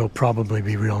 He'll probably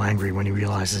be real angry when he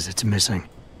realizes it's missing.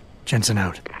 Jensen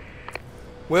out.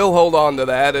 We'll hold on to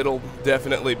that. It'll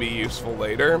definitely be useful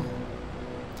later.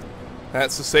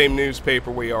 That's the same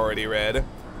newspaper we already read.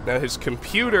 Now his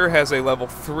computer has a level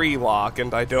 3 lock,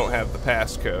 and I don't have the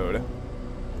passcode.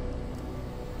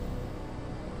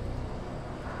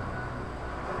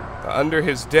 Under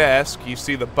his desk, you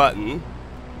see the button.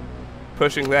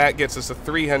 Pushing that gets us a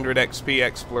 300 XP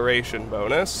exploration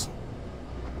bonus.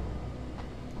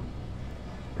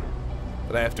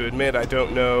 But I have to admit, I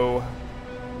don't know...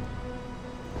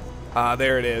 Ah,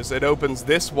 there it is. It opens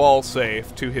this wall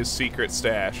safe to his secret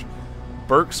stash.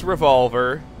 Burke's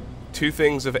revolver, 2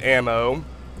 things of ammo,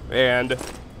 and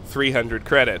 300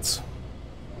 credits.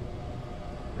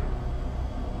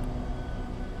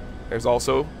 There's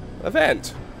also a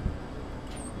vent.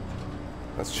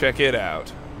 Let's check it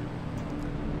out.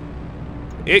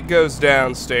 It goes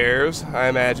downstairs. I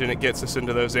imagine it gets us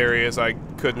into those areas I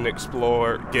couldn't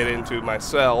get into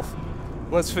myself.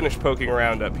 Let's finish poking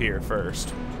around up here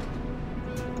first.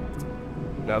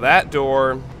 Now that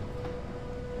door...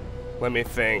 Let me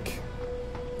think.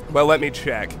 Well, let me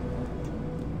check.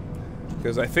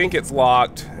 Because I think it's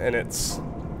locked, and it's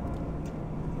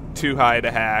too high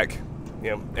to hack.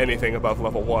 You know, anything above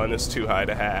level 1 is too high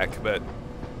to hack, but...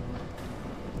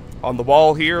 On the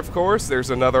wall here, of course, there's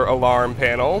another alarm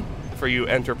panel for you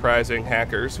enterprising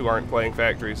hackers who aren't playing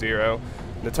Factory Zero.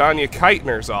 Natanya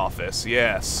Keitner's office,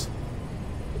 yes.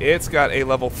 It's got a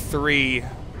level 3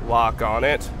 lock on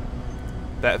it.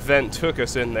 That vent took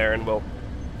us in there, and we'll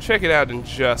check it out in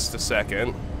just a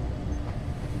second.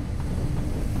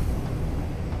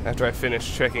 After I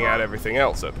finish checking out everything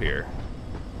else up here.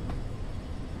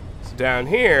 So down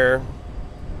here...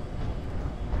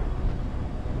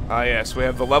 Ah yes, we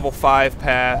have the level 5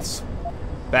 paths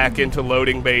back into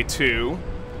Loading Bay 2.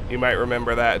 You might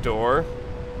remember that door.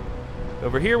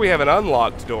 Over here we have an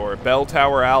unlocked door, Bell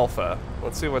Tower Alpha.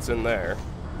 Let's see what's in there.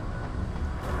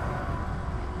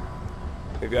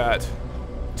 We've got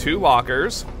 2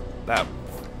 lockers. That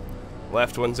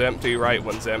left one's empty, right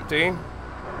one's empty.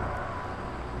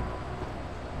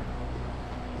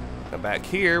 Back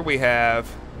here we have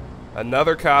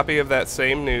another copy of that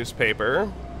same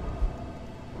newspaper.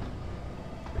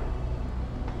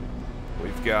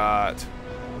 We've got,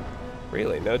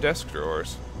 really, no desk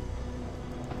drawers.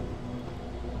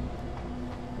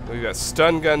 We've got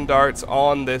stun gun darts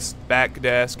on this back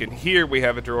desk, and here we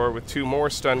have a drawer with 2 more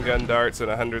stun gun darts and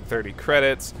 130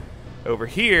 credits. Over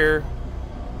here,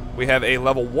 we have a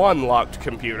level 1 locked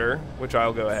computer, which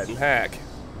I'll go ahead and hack.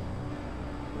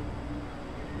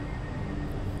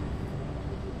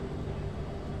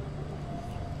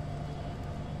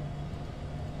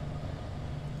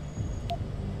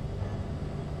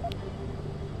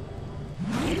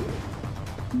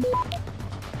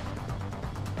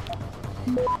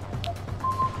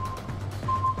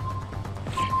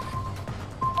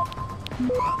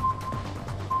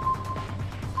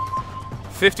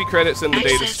 $50 credits in the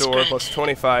data store, plus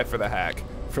 25 for the hack.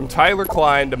 From Tyler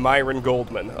Klein to Myron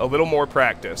Goldman, a little more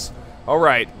practice.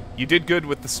 Alright, you did good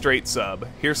with the straight sub.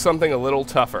 Here's something a little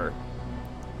tougher.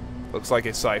 Looks like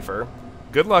a cipher.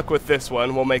 Good luck with this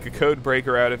one, we'll make a code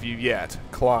breaker out of you yet.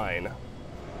 Klein.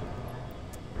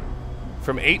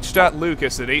 From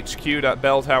h.lucas at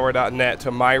hq.belltower.net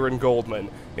to Myron Goldman.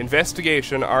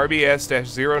 Investigation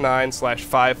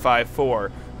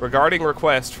RBS-09/554. Regarding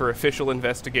request for official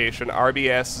investigation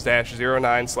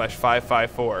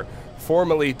RBS-09/554.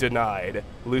 Formally denied.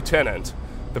 Lieutenant.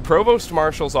 The Provost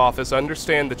Marshal's office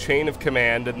understand the chain of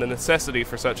command and the necessity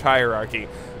for such hierarchy,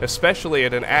 especially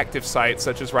at an active site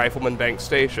such as Rifleman Bank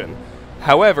Station.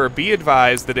 However, be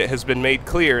advised that it has been made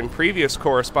clear in previous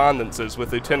correspondences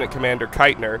with Lieutenant Commander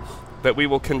Keitner that we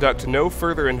will conduct no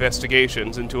further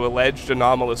investigations into alleged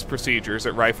anomalous procedures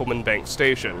at Rifleman Bank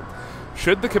Station.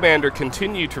 Should the commander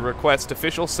continue to request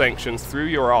official sanctions through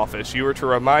your office, you are to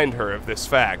remind her of this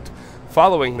fact.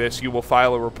 Following this, you will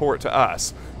file a report to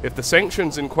us. If the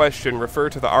sanctions in question refer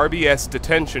to the RBS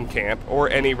detention camp or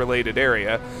any related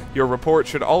area, your report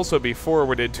should also be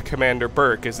forwarded to Commander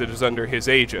Burke as it is under his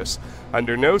aegis.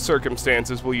 Under no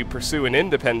circumstances will you pursue an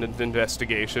independent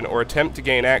investigation or attempt to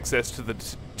gain access to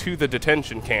the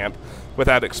detention camp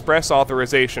without express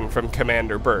authorization from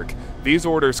Commander Burke. These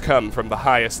orders come from the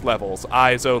highest levels,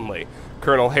 eyes only.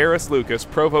 Colonel Harris Lucas,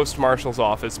 Provost Marshal's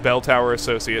Office, Bell Tower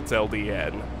Associates,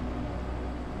 LDN.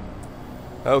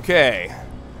 Okay,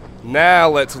 now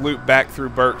let's loop back through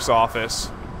Burke's office,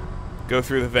 go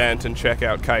through the vent, and check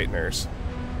out Keitner's.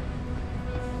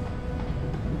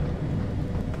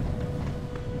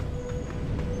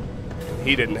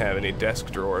 He didn't have any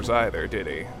desk drawers either, did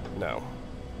he? No.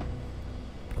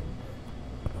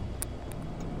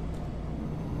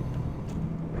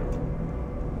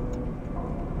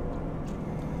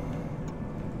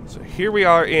 So here we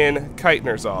are in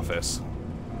Keitner's office.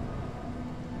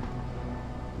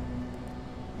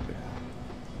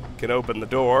 Can open the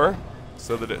door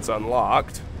so that it's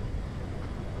unlocked.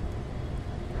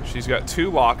 She's got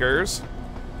 2 lockers,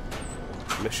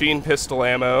 machine pistol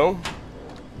ammo,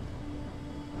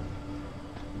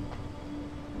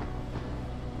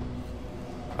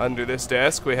 under this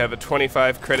desk we have a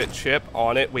 25 credit chip.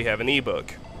 On it we have an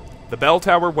ebook. The Bell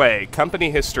Tower Way, Company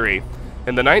History.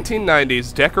 In the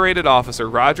 1990s, decorated officer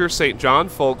Roger St. John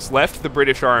Ffoulkes left the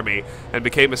British Army and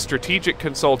became a strategic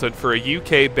consultant for a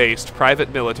UK-based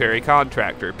private military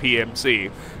contractor, PMC.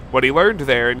 What he learned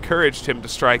there encouraged him to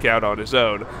strike out on his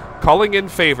own. Calling in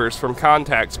favors from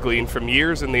contacts gleaned from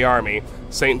years in the Army,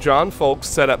 St. John Ffoulkes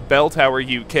set up Bell Tower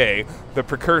UK, the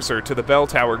precursor to the Bell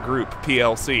Tower Group,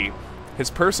 PLC.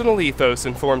 His personal ethos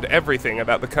informed everything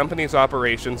about the company's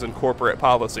operations and corporate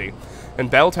policy,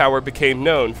 and Bell Tower became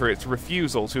known for its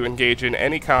refusal to engage in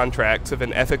any contracts of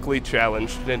an ethically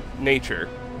challenged nature.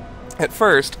 At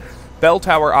first, Bell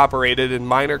Tower operated in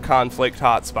minor conflict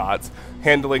hotspots,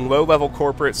 handling low-level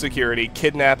corporate security,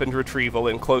 kidnap and retrieval,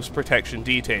 and close protection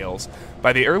details.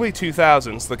 By the early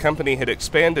 2000s, the company had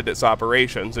expanded its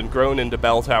operations and grown into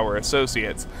Bell Tower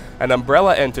Associates. An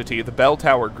umbrella entity, the Bell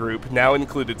Tower Group, now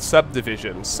included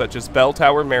subdivisions such as Bell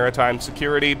Tower Maritime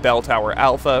Security, Bell Tower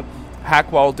Alpha,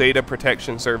 Hackwall Data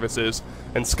Protection Services,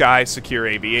 and Sky Secure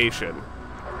Aviation.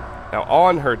 Now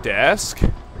on her desk,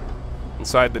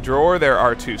 inside the drawer, there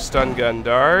are 2 stun gun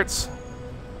darts.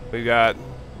 We got,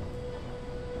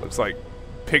 looks like,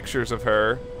 pictures of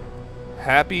her.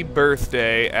 Happy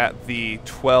birthday at the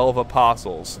 12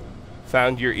 Apostles.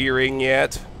 Found your earring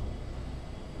yet?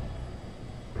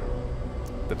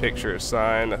 The picture is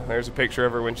signed. There's a picture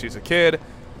of her when she's a kid.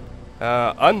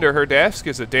 Under her desk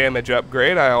is a damage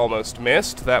upgrade I almost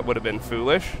missed. That would have been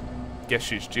foolish. Guess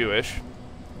she's Jewish.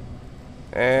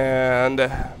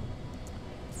 And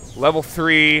level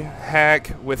 3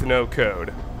 hack with no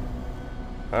code.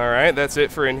 Alright, that's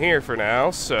it for in here for now,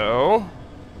 so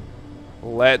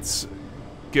let's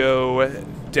go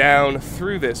down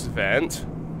through this vent.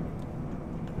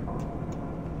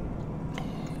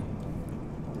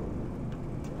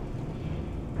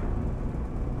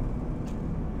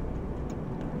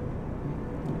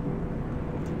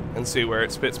 And see where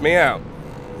it spits me out.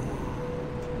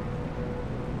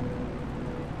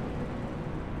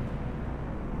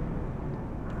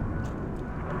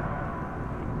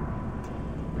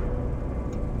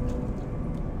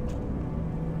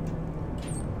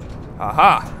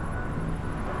 Aha!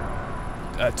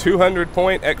 A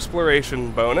 200-point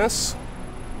exploration bonus.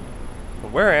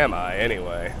 Where am I,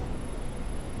 anyway?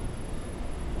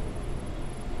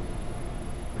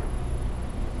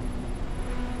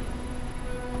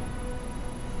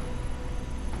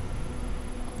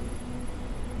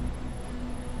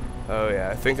 Oh yeah,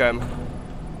 I think I'm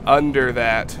under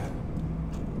that,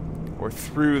 or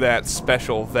through that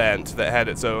special vent that had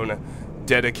its own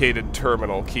dedicated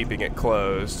terminal keeping it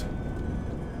closed.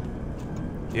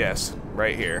 Yes,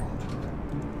 right here.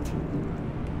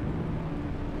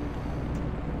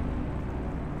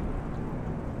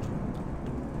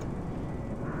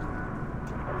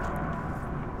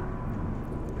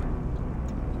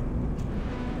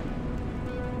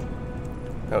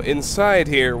 Now inside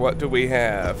here, what do we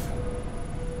have?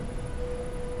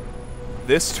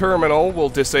 This terminal will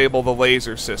disable the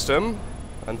laser system.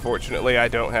 Unfortunately, I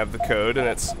don't have the code, and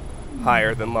it's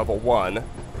higher than level 1.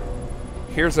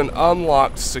 Here's an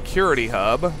unlocked security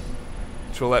hub,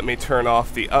 which will let me turn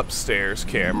off the upstairs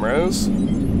cameras.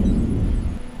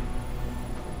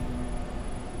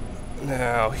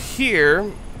 Now here,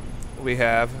 we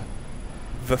have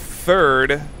the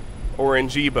third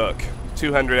orange ebook,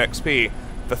 200 XP.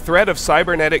 The Threat of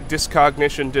Cybernetic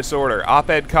Discognition Disorder,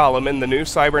 op-ed column in the New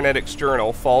Cybernetics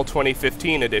Journal, Fall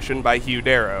 2015 edition by Hugh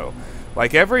Darrow.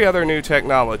 Like every other new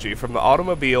technology, from the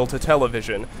automobile to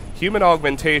television, human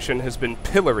augmentation has been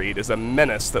pilloried as a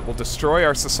menace that will destroy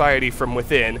our society from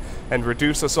within and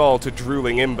reduce us all to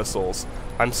drooling imbeciles.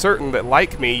 I'm certain that,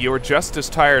 like me, you're just as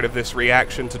tired of this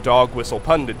reaction to dog whistle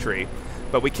punditry.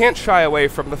 But we can't shy away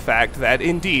from the fact that,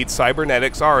 indeed,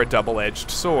 cybernetics are a double-edged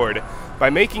sword. By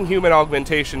making human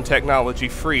augmentation technology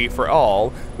free for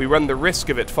all, we run the risk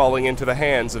of it falling into the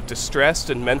hands of distressed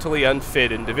and mentally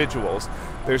unfit individuals.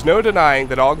 There's no denying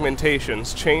that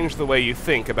augmentations change the way you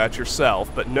think about yourself,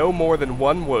 but no more than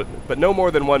one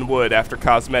would after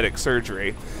cosmetic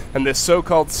surgery. And this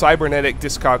so-called cybernetic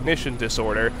discognition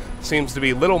disorder seems to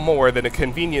be little more than a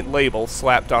convenient label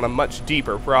slapped on a much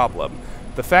deeper problem.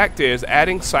 The fact is,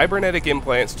 adding cybernetic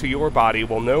implants to your body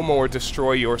will no more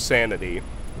destroy your sanity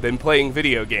than playing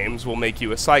video games will make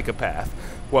you a psychopath.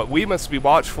 What we must be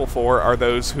watchful for are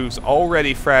those whose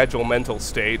already fragile mental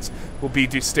states will be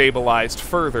destabilized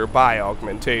further by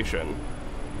augmentation.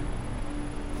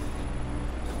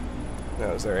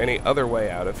 Now, is there any other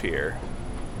way out of here?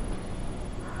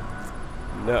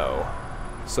 No.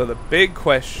 So the big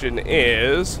question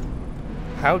is,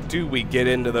 how do we get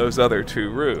into those other two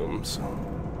rooms?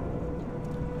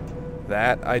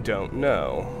 That I don't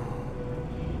know.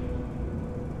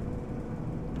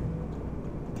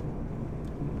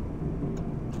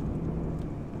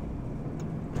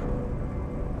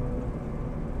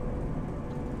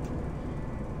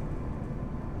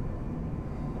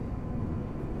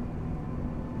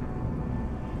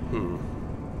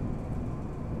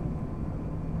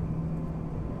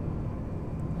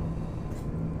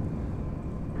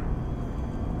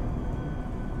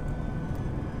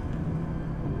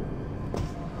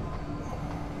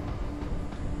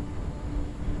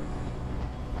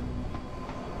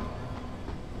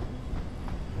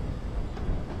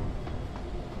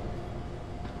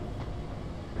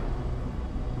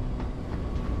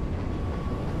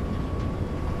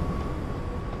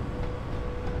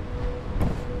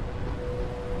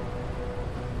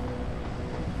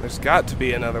 There's got to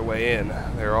be another way in.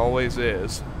 There always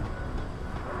is.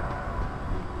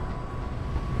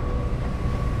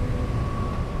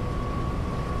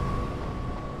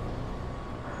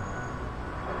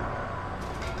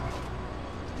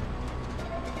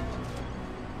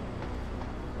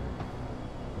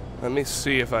 Let me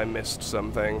see if I missed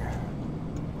something.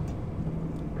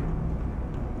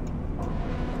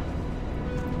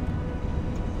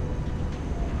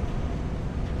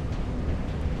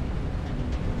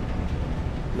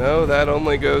 No, that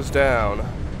only goes down.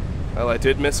 Well, I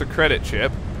did miss a credit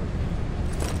chip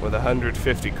with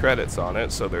 150 credits on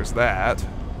it, so there's that.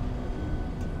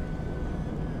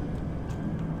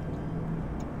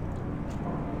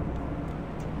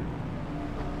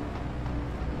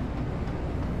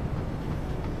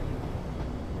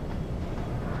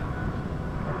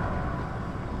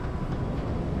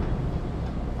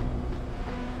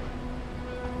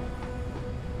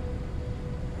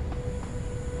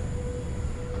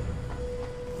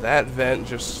 That vent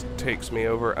just takes me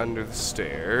over under the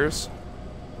stairs.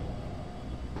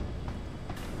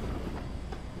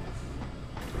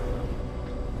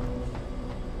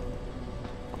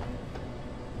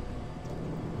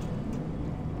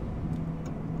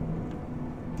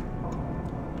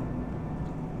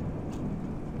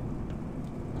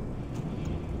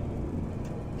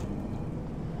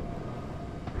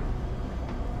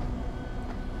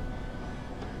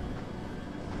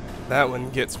 That one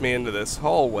gets me into this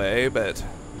hallway, but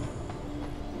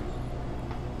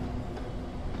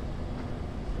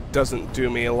doesn't do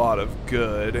me a lot of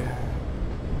good.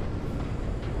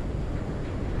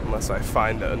 Unless I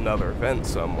find another vent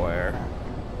somewhere.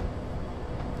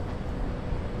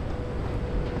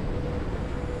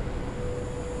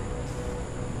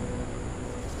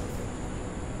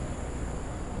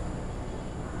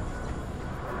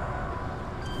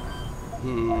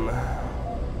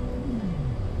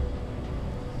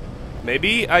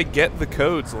 Maybe I get the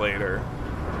codes later.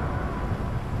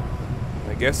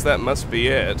 I guess that must be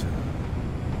it.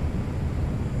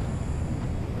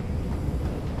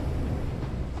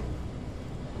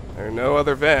 There are no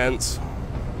other vents.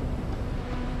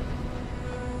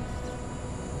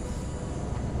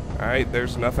 Alright,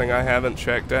 there's nothing I haven't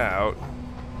checked out.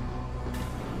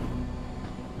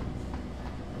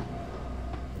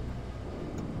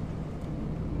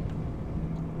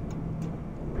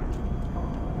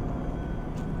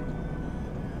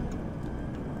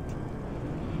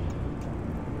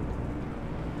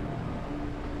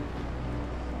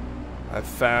 I've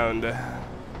found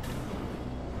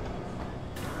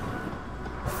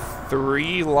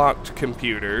 3 locked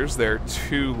computers. There are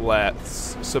 2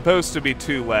 left. Supposed to be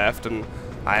 2 left, and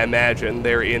I imagine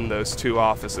they're in those 2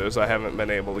 offices I haven't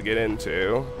been able to get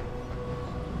into.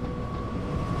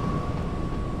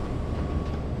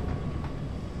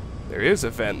 There is a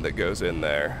vent that goes in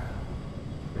there.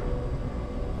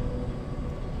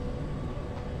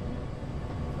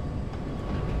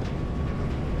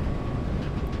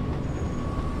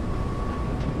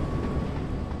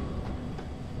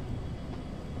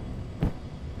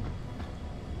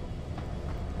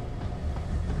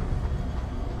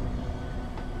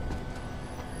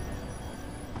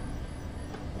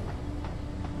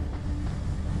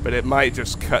 But it might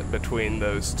just cut between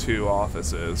those 2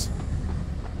 offices.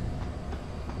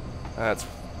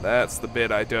 That's the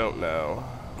bit I don't know.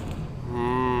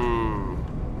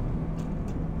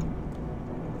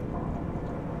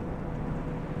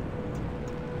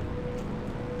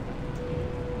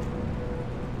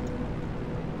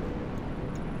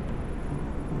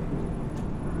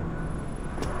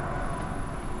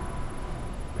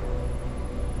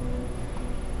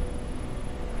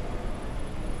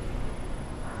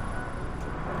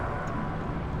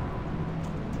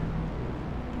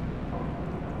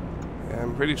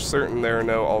 I'm pretty certain there are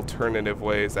no alternative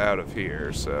ways out of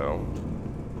here, so...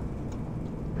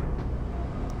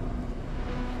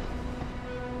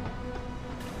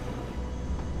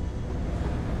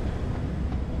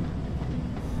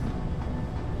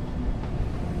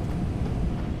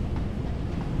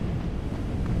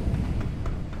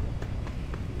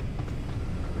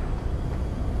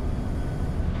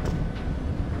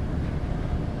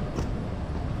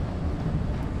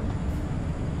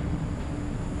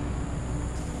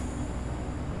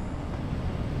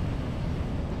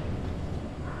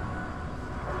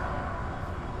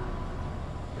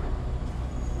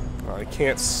 I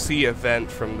can't see a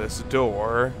vent from this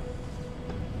door.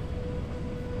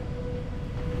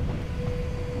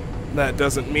 That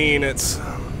doesn't mean it's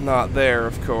not there,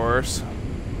 of course.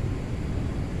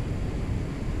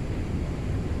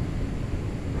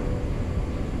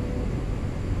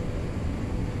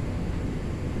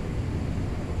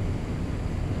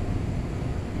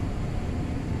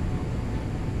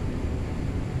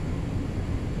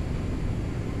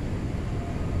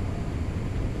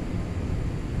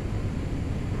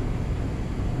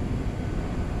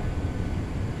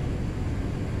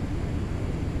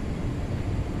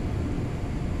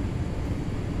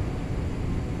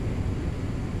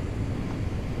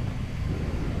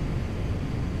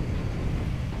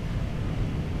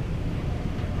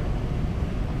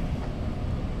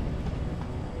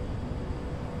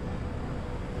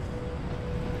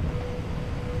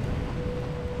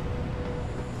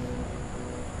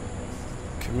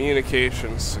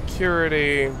 Communications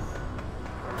security.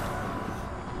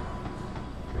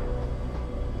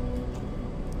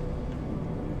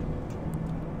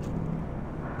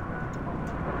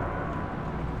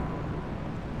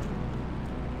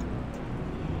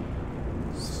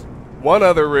 One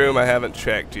other room I haven't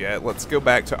checked yet. Let's go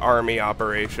back to Army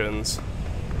operations.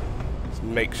 Let's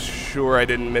make sure I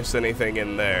didn't miss anything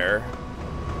in there.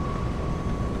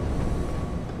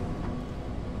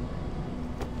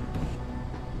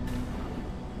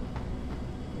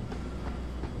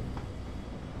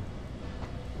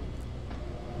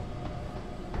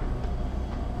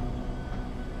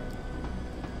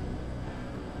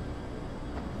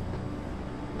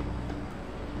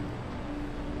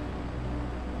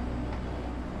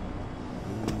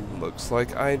 Looks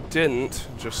like I didn't.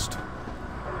 Just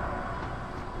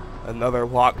another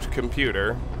locked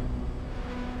computer.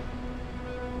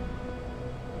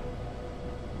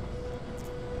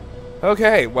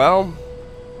 Okay, well,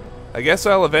 I guess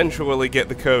I'll eventually get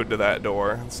the code to that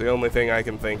door. It's the only thing I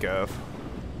can think of.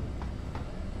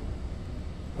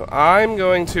 So I'm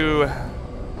going to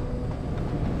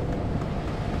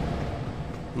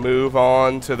move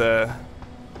on to the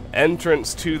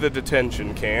entrance to the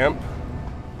detention camp.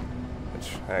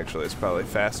 Which, actually, it's probably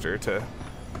faster to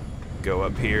go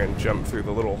up here and jump through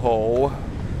the little hole.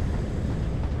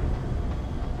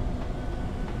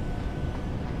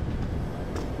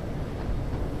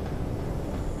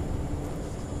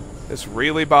 This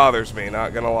really bothers me,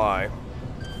 not gonna lie.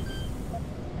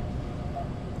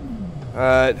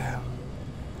 I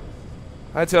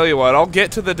tell you what, I'll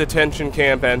get to the detention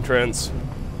camp entrance,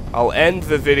 I'll end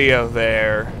the video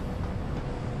there,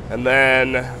 and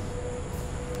then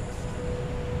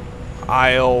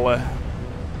I'll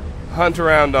hunt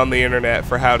around on the internet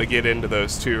for how to get into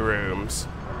those two rooms.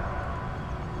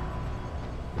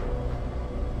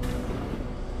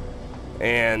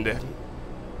 And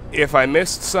if I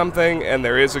missed something and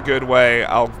there is a good way,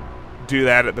 I'll do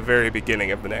that at the very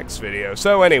beginning of the next video.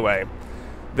 So anyway,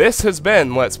 this has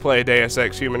been Let's Play Deus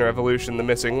Ex Human Revolution: The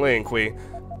Missing Link. We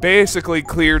basically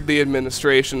cleared the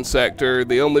administration sector.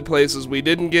 The only places we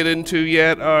didn't get into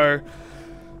yet are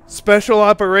special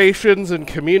operations and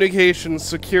communications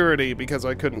security, because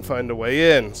I couldn't find a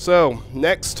way in. So,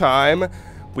 next time,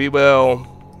 we will,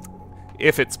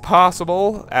 if it's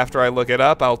possible, after I look it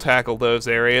up, I'll tackle those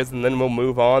areas, and then we'll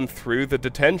move on through the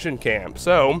detention camp.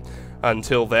 So,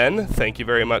 until then, thank you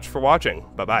very much for watching.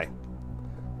 Bye-bye.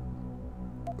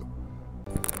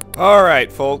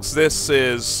 Alright, folks, this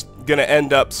is gonna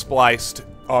end up spliced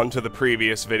onto the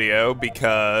previous video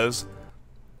because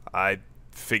I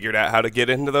figured out how to get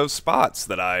into those spots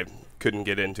that I couldn't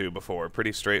get into before.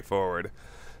 Pretty straightforward.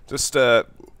 Just,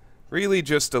 really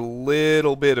just a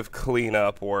little bit of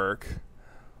cleanup work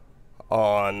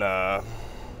on,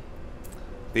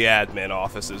 the admin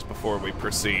offices before we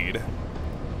proceed.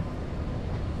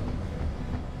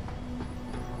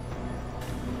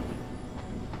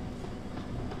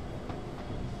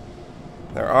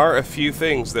 There are a few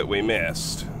things that we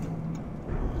missed.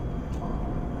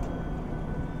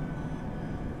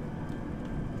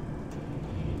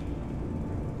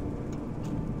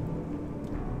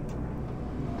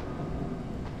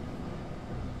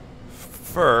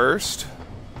 First,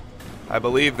 I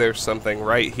believe there's something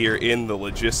right here in the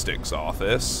logistics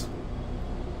office.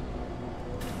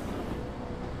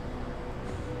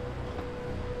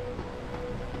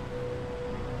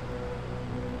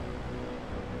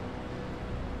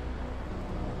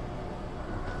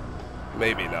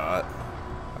 Maybe not.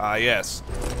 Ah, yes.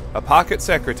 A pocket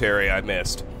secretary I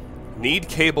missed. Need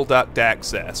cable duct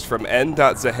access from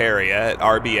n.zaharia at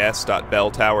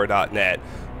rbs.belltower.net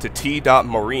to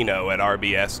t.moreno at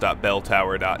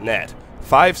rbs.belltower.net.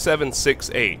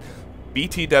 5768.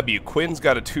 BTW, Quinn's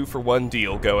got a 2-for-1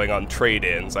 deal going on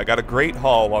trade-ins. I got a great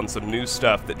haul on some new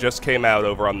stuff that just came out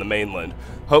over on the mainland.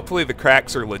 Hopefully the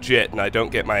cracks are legit and I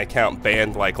don't get my account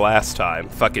banned like last time.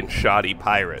 Fucking shoddy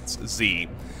pirates. Z.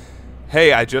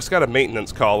 Hey, I just got a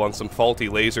maintenance call on some faulty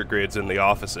laser grids in the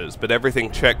offices, but everything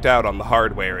checked out on the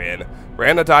hardware in.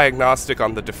 Ran a diagnostic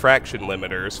on the diffraction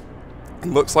limiters.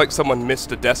 Looks like someone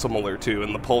missed a decimal or two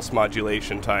in the pulse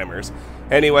modulation timers.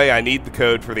 Anyway, I need the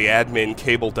code for the admin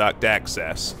cable duct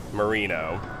access,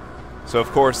 Merino. So of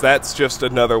course that's just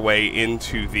another way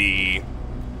into the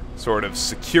sort of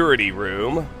security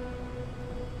room.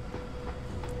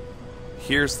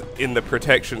 Here's in the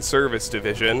protection service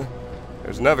division.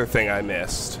 There's another thing I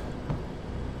missed.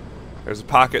 There's a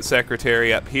pocket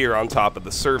secretary up here on top of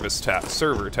the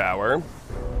server tower.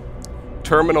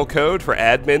 Terminal code for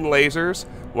admin lasers.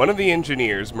 One of the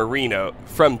engineers, Marino,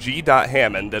 from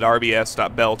g.hammond at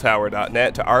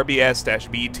rbs.belltower.net to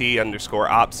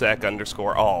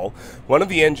rbs-bt_opsec_all. One of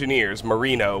the engineers,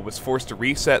 Marino, was forced to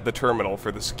reset the terminal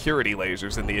for the security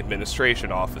lasers in the administration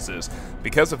offices.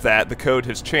 Because of that, the code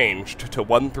has changed to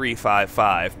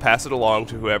 1355. Pass it along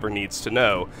to whoever needs to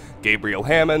know. Gabriel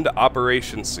Hammond,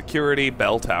 Operations Security,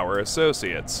 Bell Tower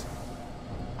Associates.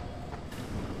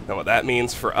 Now what that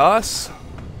means for us,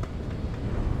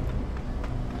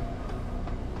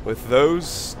 with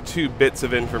those two bits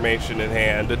of information in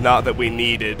hand, not that we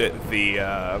needed the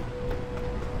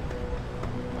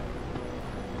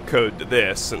code to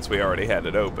this since we already had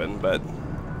it open, but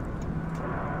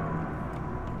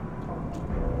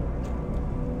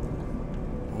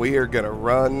we are gonna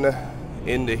run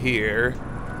into here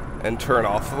and turn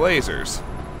off the lasers.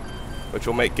 which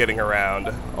will make getting around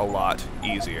a lot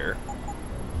easier.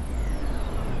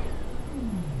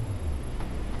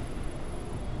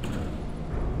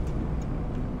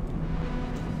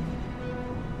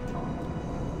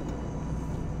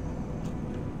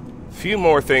 Few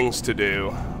more things to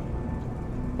do.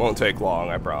 Won't take long,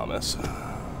 I promise.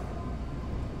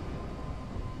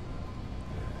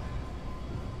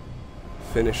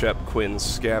 Finish up Quinn's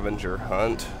scavenger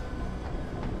hunt.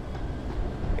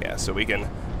 Yeah, so we can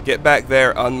get back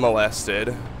there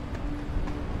unmolested.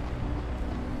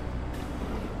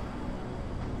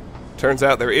 Turns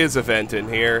out there is a vent in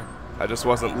here. I just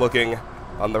wasn't looking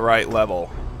on the right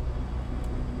level.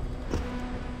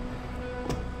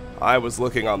 I was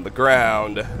looking on the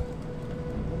ground,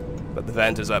 but the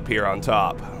vent is up here on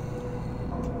top.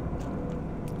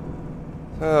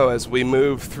 So as we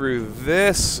move through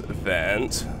this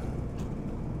vent,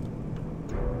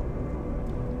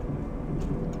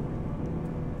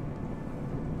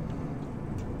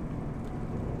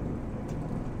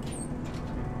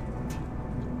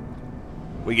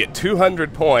 we get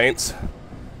 200 points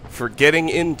for getting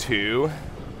into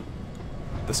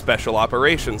the Special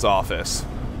Operations Office,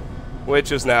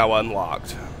 which is now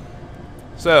unlocked.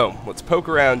 So, let's poke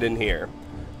around in here.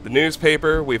 The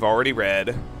newspaper we've already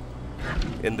read.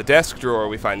 In the desk drawer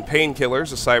we find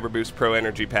painkillers, a Cyber Boost Pro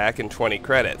Energy Pack, and 20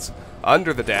 credits.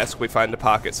 Under the desk we find a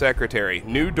pocket secretary.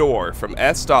 New door from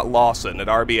s.lawson at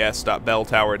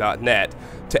rbs.belltower.net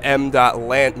to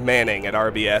m.manning at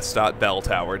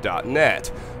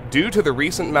rbs.belltower.net. Due to the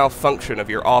recent malfunction of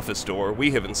your office door,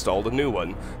 we have installed a new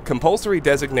one. Compulsory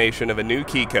designation of a new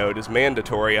key code is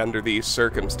mandatory under these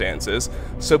circumstances,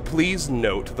 so please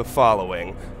note the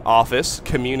following. Office,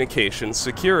 Communications,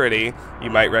 Security. You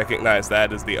might recognize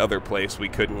that as the other place we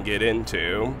couldn't get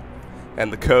into.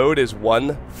 And the code is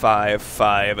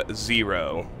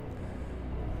 1550.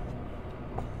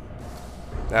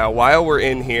 Now, while we're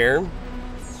in here,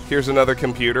 here's another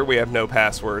computer we have no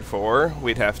password for.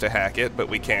 We'd have to hack it, but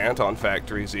we can't on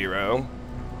Factory Zero.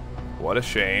 What a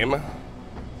shame.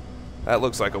 That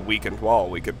looks like a weakened wall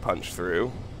we could punch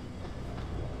through.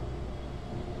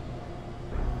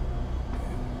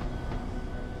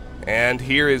 And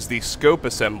here is the scope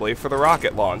assembly for the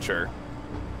rocket launcher.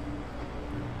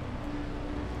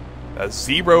 A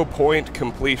 0-point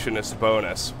completionist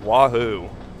bonus. Wahoo.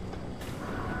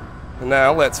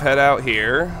 Now let's head out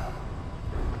here.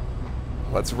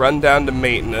 Let's run down to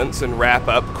maintenance and wrap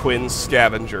up Quinn's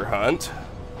scavenger hunt,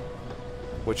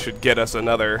 which should get us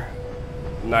another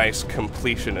nice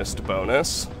completionist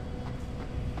bonus.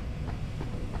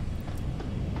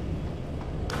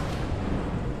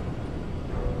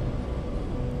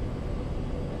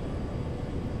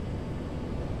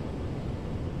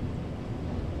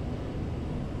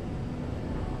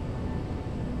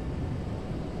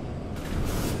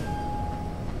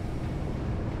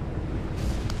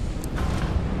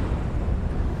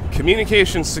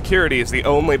 Communications security is the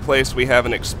only place we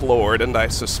haven't explored, and I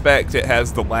suspect it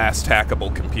has the last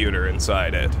hackable computer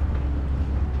inside it.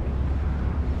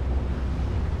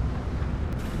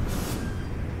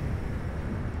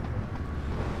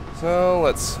 So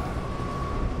let's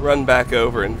run back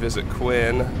over and visit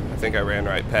Quinn. I think I ran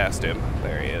right past him.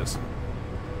 There he is.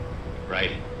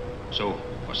 Right. So,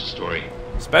 what's the story?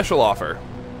 Special offer.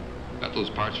 Got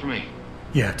those parts for me?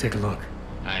 Yeah, take a look.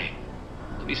 Aye.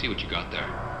 Let me see what you got there.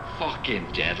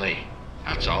 Fucking deadly.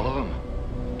 That's all of them.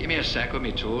 Give me a sec with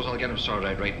me tools, I'll get them sorted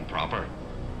out right and proper.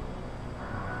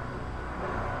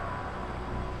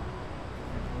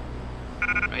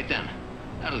 Right then.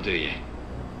 That'll do you.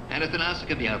 Anything else I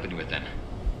could be helping you with then?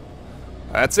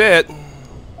 That's it.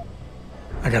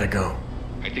 I gotta go.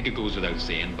 I think it goes without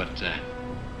saying, but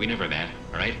we never met,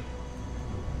 alright?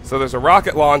 So there's a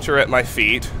rocket launcher at my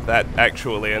feet. That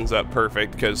actually ends up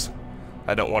perfect because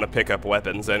I don't want to pick up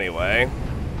weapons anyway.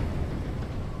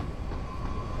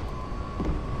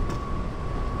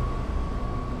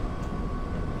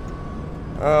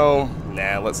 Oh,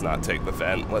 nah, let's not take the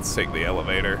vent. Let's take the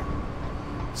elevator.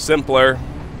 Simpler.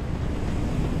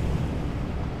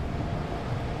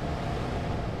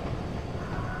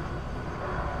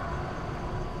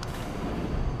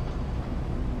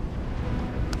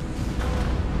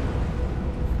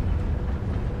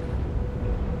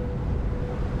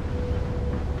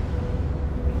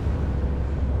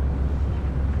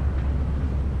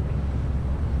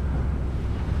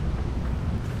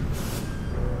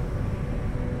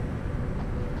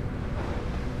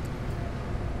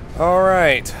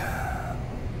 Alright.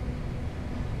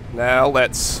 Now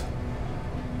let's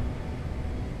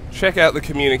check out the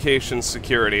communications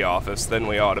security office, then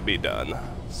we ought to be done.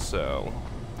 So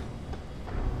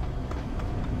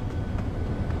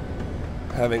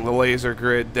Having the laser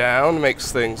grid down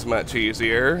makes things much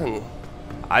easier, and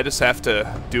I just have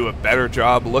to do a better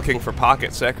job looking for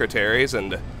pocket secretaries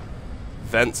and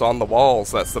vents on the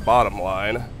walls. That's the bottom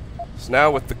line. So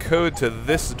now with the code to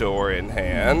this door in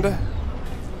hand,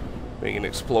 we can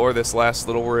explore this last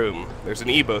little room. There's an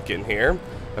ebook in here.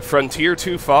 A Frontier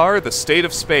Too Far, The State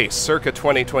of Space, circa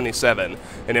 2027.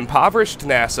 An impoverished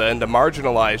NASA and a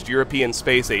marginalized European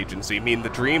Space Agency mean the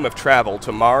dream of travel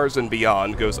to Mars and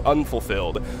beyond goes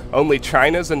unfulfilled. Only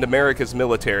China's and America's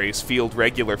militaries field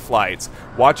regular flights,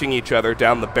 watching each other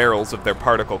down the barrels of their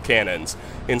particle cannons.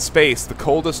 In space, the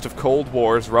coldest of cold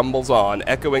wars rumbles on,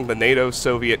 echoing the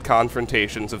NATO-Soviet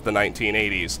confrontations of the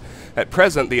 1980s. At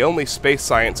present, the only space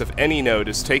science of any note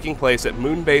is taking place at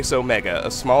Moonbase Omega,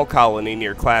 a small colony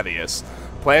near Clavius.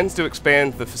 Plans to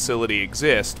expand the facility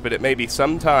exist, but it may be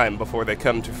some time before they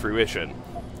come to fruition.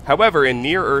 However, in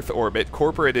near-Earth orbit,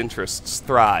 corporate interests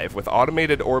thrive, with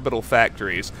automated orbital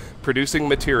factories producing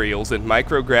materials in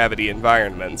microgravity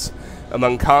environments.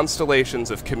 Among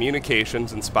constellations of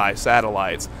communications and spy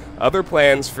satellites, other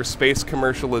plans for space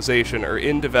commercialization are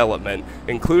in development,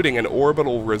 including an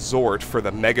orbital resort for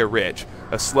the mega-rich.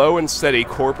 A slow and steady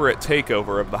corporate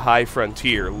takeover of the high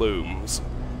frontier looms.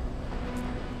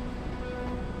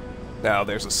 Now,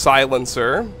 there's a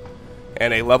silencer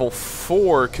and a level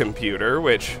 4 computer,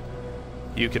 which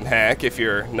you can hack if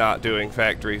you're not doing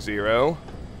Factory Zero.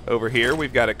 Over here,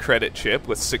 we've got a credit chip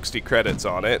with 60 credits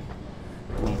on it.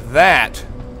 That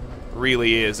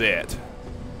really is it.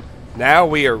 Now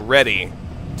we are ready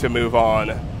to move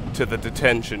on to the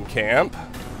detention camp.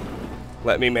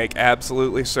 Let me make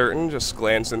absolutely certain, just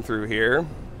glancing through here.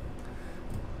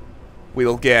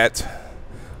 We'll get...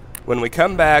 When we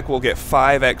come back, we'll get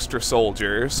 5 extra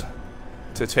soldiers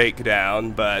to take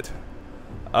down, but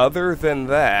other than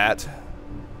that,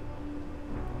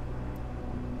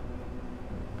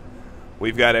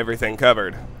 we've got everything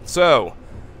covered. So,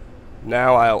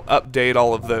 now I'll update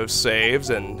all of those saves,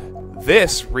 and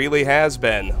this really has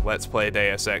been Let's Play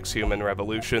Deus Ex Human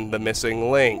Revolution, The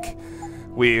Missing Link.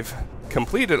 We've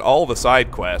completed all the side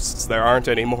quests. There aren't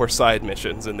any more side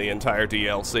missions in the entire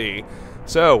DLC.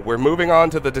 So, we're moving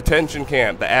on to the detention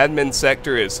camp. The admin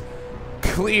sector is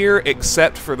clear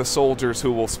except for the soldiers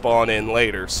who will spawn in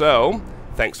later. So,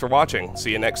 thanks for watching.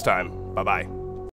 See you next time. Bye-bye.